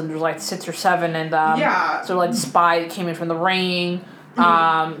novels, and there's like 6 or 7, and Yeah. so like Spy that came in from the Ring,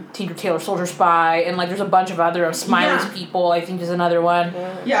 Tinker Tailor Soldier Spy, and like there's a bunch of other Smiley's Yeah. people. I think is another one.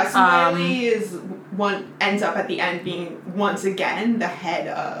 Yeah, Smiley ends up at the end being once again the head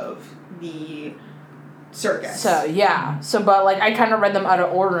of the circus. So yeah, but like I kind of read them out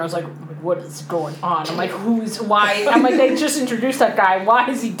of order, and I was like, what is going on? I'm like, why? I'm like, they just introduced that guy. Why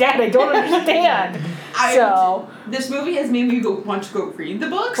is he dead? I don't understand. This movie has made me want to go read the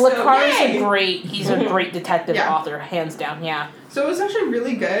books. Le Carre's yay! he's a great detective Yeah. author, hands down. Yeah. So it was actually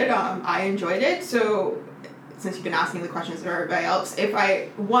really good. I enjoyed it. So since you've been asking the questions of everybody else,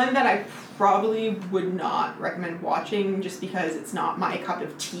 one that I probably would not recommend watching just because it's not my cup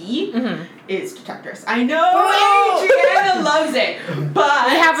of tea is Detectress. I know Adriana loves it, but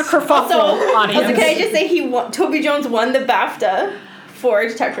We have a kerfuffle audience. Also, can I just say Toby Jones won the BAFTA for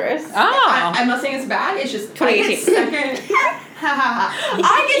Detectress. Oh. I'm not saying it's bad. It's just I 2018.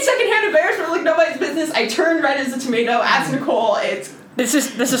 get secondhand embarrassment like nobody's business. I turn red as a tomato. Ask Nicole. This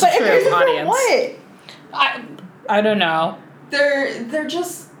is But true, embarrassment for audience. what? I don't know. They're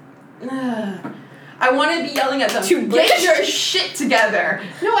just. I want to be yelling at them. Too Get British? your shit together.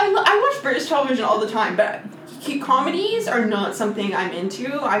 No, I watch British television all the time, but comedies are not something I'm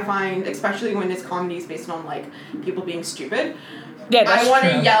into. I find, especially when it's comedies based on like people being stupid. Yeah, that's I want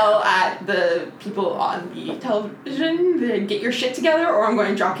true. to yell at the people on the television to get your shit together, or I'm going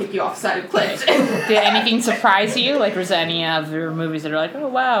to drop kick you off the side of the cliff. Did anything surprise you? Like, was there any of your movies that are like, oh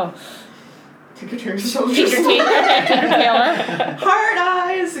wow, Tinker Tailor Tinker Soldier. Tailor? Hard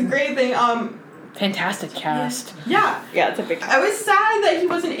Eyes, a great thing. Fantastic cast. Yeah. Yeah, it's a big. I was sad that he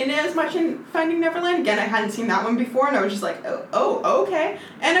wasn't in it as much in Finding Neverland. Again, I hadn't seen that one before, and I was just like, oh, okay.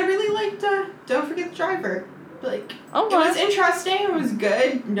 And I really liked Don't Forget the Driver. Like, Oh, it was interesting. It was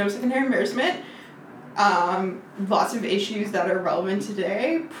good. No secondhand embarrassment. Lots of issues that are relevant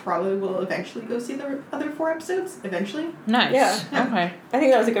today. Probably will eventually go see the other 4 episodes. Eventually. Nice. Yeah. Okay. I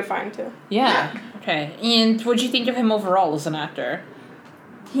think that was a good find too. Yeah. Okay. And what do you think of him overall as an actor?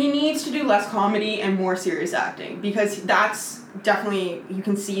 He needs to do less comedy and more serious acting, because that's definitely, you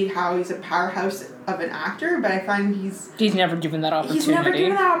can see how he's a powerhouse of an actor, but I find He's never given that opportunity. he's never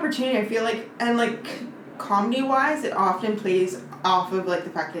given that opportunity. I feel like, and like comedy wise, it often plays off of like the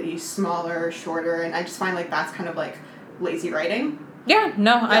fact that he's smaller, shorter, and I just find like that's kind of like lazy writing. Yeah.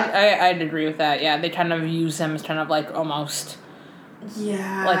 No, Yeah. I'd agree with that. Yeah, they kind of use him as kind of like almost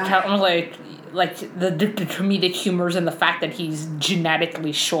Yeah. like kind of like the comedic humors and the fact that he's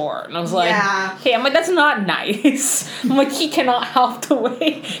genetically short. And I was like, Yeah. hey, I'm like, that's not nice. I'm like, he cannot help the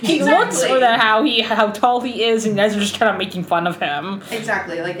way he looks Exactly. or how tall he is, and you guys are just kind of making fun of him.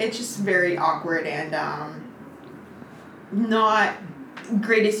 Exactly. Like, it's just very awkward and not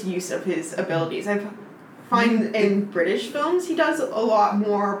greatest use of his abilities. I find in British films he does a lot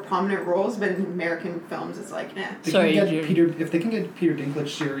more prominent roles, but in American films it's like, eh. Sorry, If they can get Peter Dinklage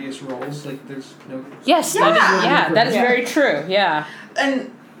serious roles, like there's no. Yes, Yeah. that is Yeah. very true. Yeah.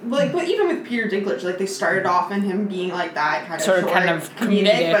 And like, but even with Peter Dinklage, like they started off in him being like that kind of Sort of short, kind of comedic,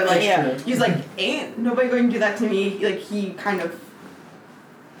 comedic. but like Yeah. he's like, ain't nobody going to do that to me. Like he kind of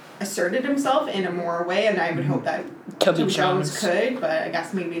asserted himself in a more way, and I would hope that Toby Tom Jones. could, but I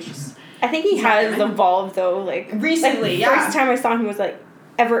guess maybe it's just I think he has evolved though. Like recently. like, Yeah. First time I saw him was like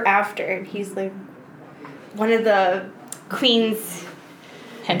Ever After, and he's like one of the Queen's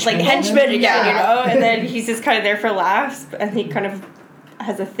Henchmen. like henchmen again, Yeah. you know. And then he's just kind of there for laughs, and he kind of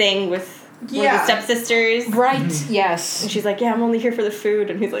has a thing with one of Yeah. the stepsisters. Right, yes. And she's like, "Yeah, I'm only here for the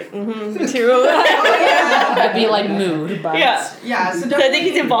food," and he's like, "Mm-hmm, me too." Oh, yeah. That'd be like mood, but Yeah. Yeah, so So I definitely,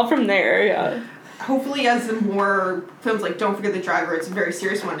 think he's evolved from there. Yeah. hopefully as the more films like Don't Forget the Driver, it's a very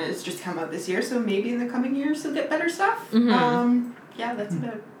serious one, and it's just come out this year, so maybe in the coming years he'll get better stuff. Mhm. Yeah, that's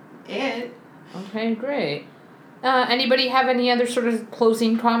about it. Okay, great. Anybody have any other sort of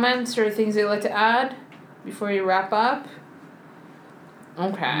closing comments or things they'd like to add before you wrap up?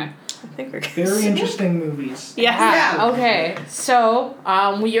 Okay. I think we're Very interesting movies. Yeah. Okay. So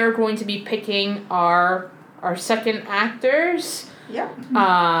we are going to be picking our second actors.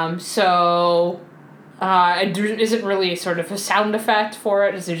 Yeah. So there isn't really sort of a sound effect for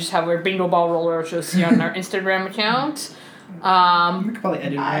it. They just have our bingo ball roller, which you'll see on our Instagram account. We could probably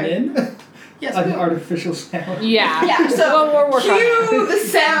edit one in. Yes. An artificial sound. Yeah. Yeah. So we're working on it. cue the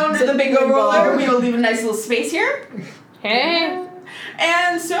sound of the bingo roller. We will leave a nice little space here. Hey.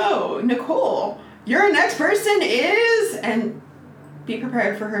 And so, Nicole, your next person is, and be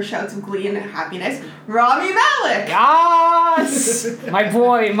prepared for her shouts of glee and happiness, Rami Malek. Yes! My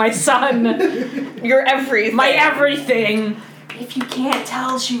boy, my son, You're everything. my everything. If you can't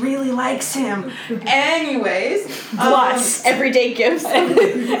tell, she really likes him. Anyways. Plus. Everyday gifts.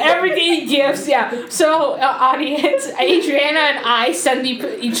 Everyday gifts, yeah. So, audience, Adriana and I send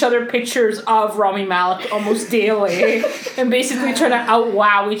each other pictures of Rami Malek almost daily, and basically trying to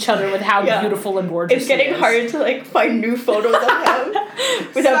out-wow each other with how Yeah. beautiful and gorgeous It's getting he is. hard to like find new photos of him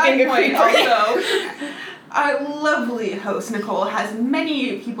without Side being a point creeper. also, our lovely host Nicole has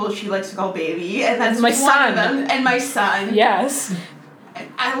many people she likes to call baby, and that's My one son. of them. And my son. Yes.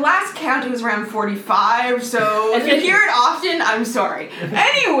 At last count, it was around 45. So And if you then- hear it often, I'm sorry.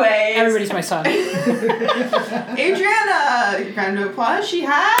 Anyways, Everybody's my son. Adriana, round of applause. She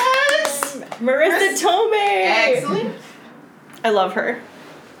has Marissa Tomei. excellent. I love her.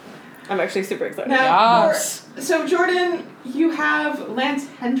 I'm actually super excited. Now, Yes. so Jordan, you have Lance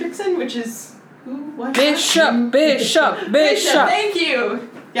Hendrickson, which is who? What? Bishop. Thank you.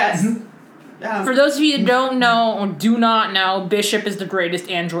 Yes. For those of you who don't know or do not know, Bishop is the greatest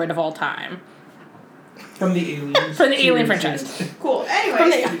android of all time. From the Aliens. From the Alien series. franchise. Cool.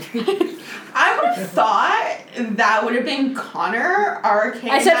 Anyways, I would have thought that would have been Connor, our K900.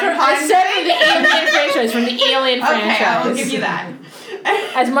 I said from the Alien franchise. From the Alien franchise. Okay, I will give you that.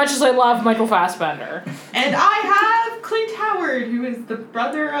 As much as I love Michael Fassbender. And I have Clint Howard, who is the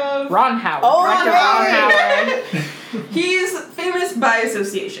brother of Ron Howard. Oh, Director right. Ron Howard. He's famous by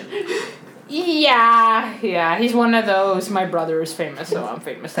association. Yeah. He's one of those, my brother is famous, so I'm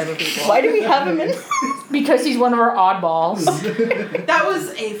famous type of people. Why do we have him in? Because he's one of our oddballs. That was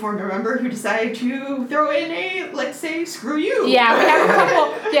a former member who decided to throw in a, let's say, screw you. Yeah, we have a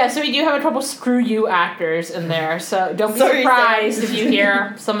couple. Yeah, so we do have a couple screw you actors in there. So don't be Sorry, surprised Sam. if you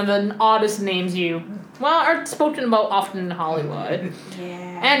hear some of the oddest names are spoken about often in Hollywood.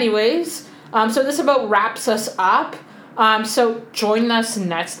 Yeah. Anyways, so this about wraps us up. So join us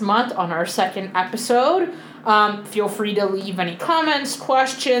next month on our second episode. Feel free to leave any comments,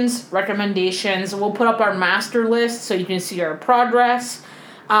 questions, recommendations. We'll put up our master list so you can see our progress.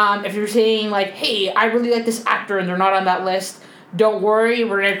 If you're saying like, hey, I really like this actor and they're not on that list, don't worry.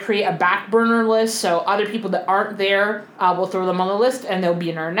 We're going to create a back burner list so other people that aren't there, we'll throw them on the list and they'll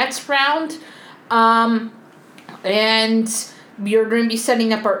be in our next round. And we are going to be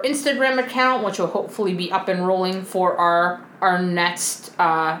setting up our Instagram account, which will hopefully be up and rolling for our next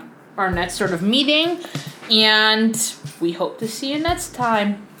sort of meeting. And we hope to see you next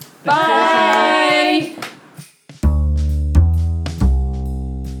time. Bye.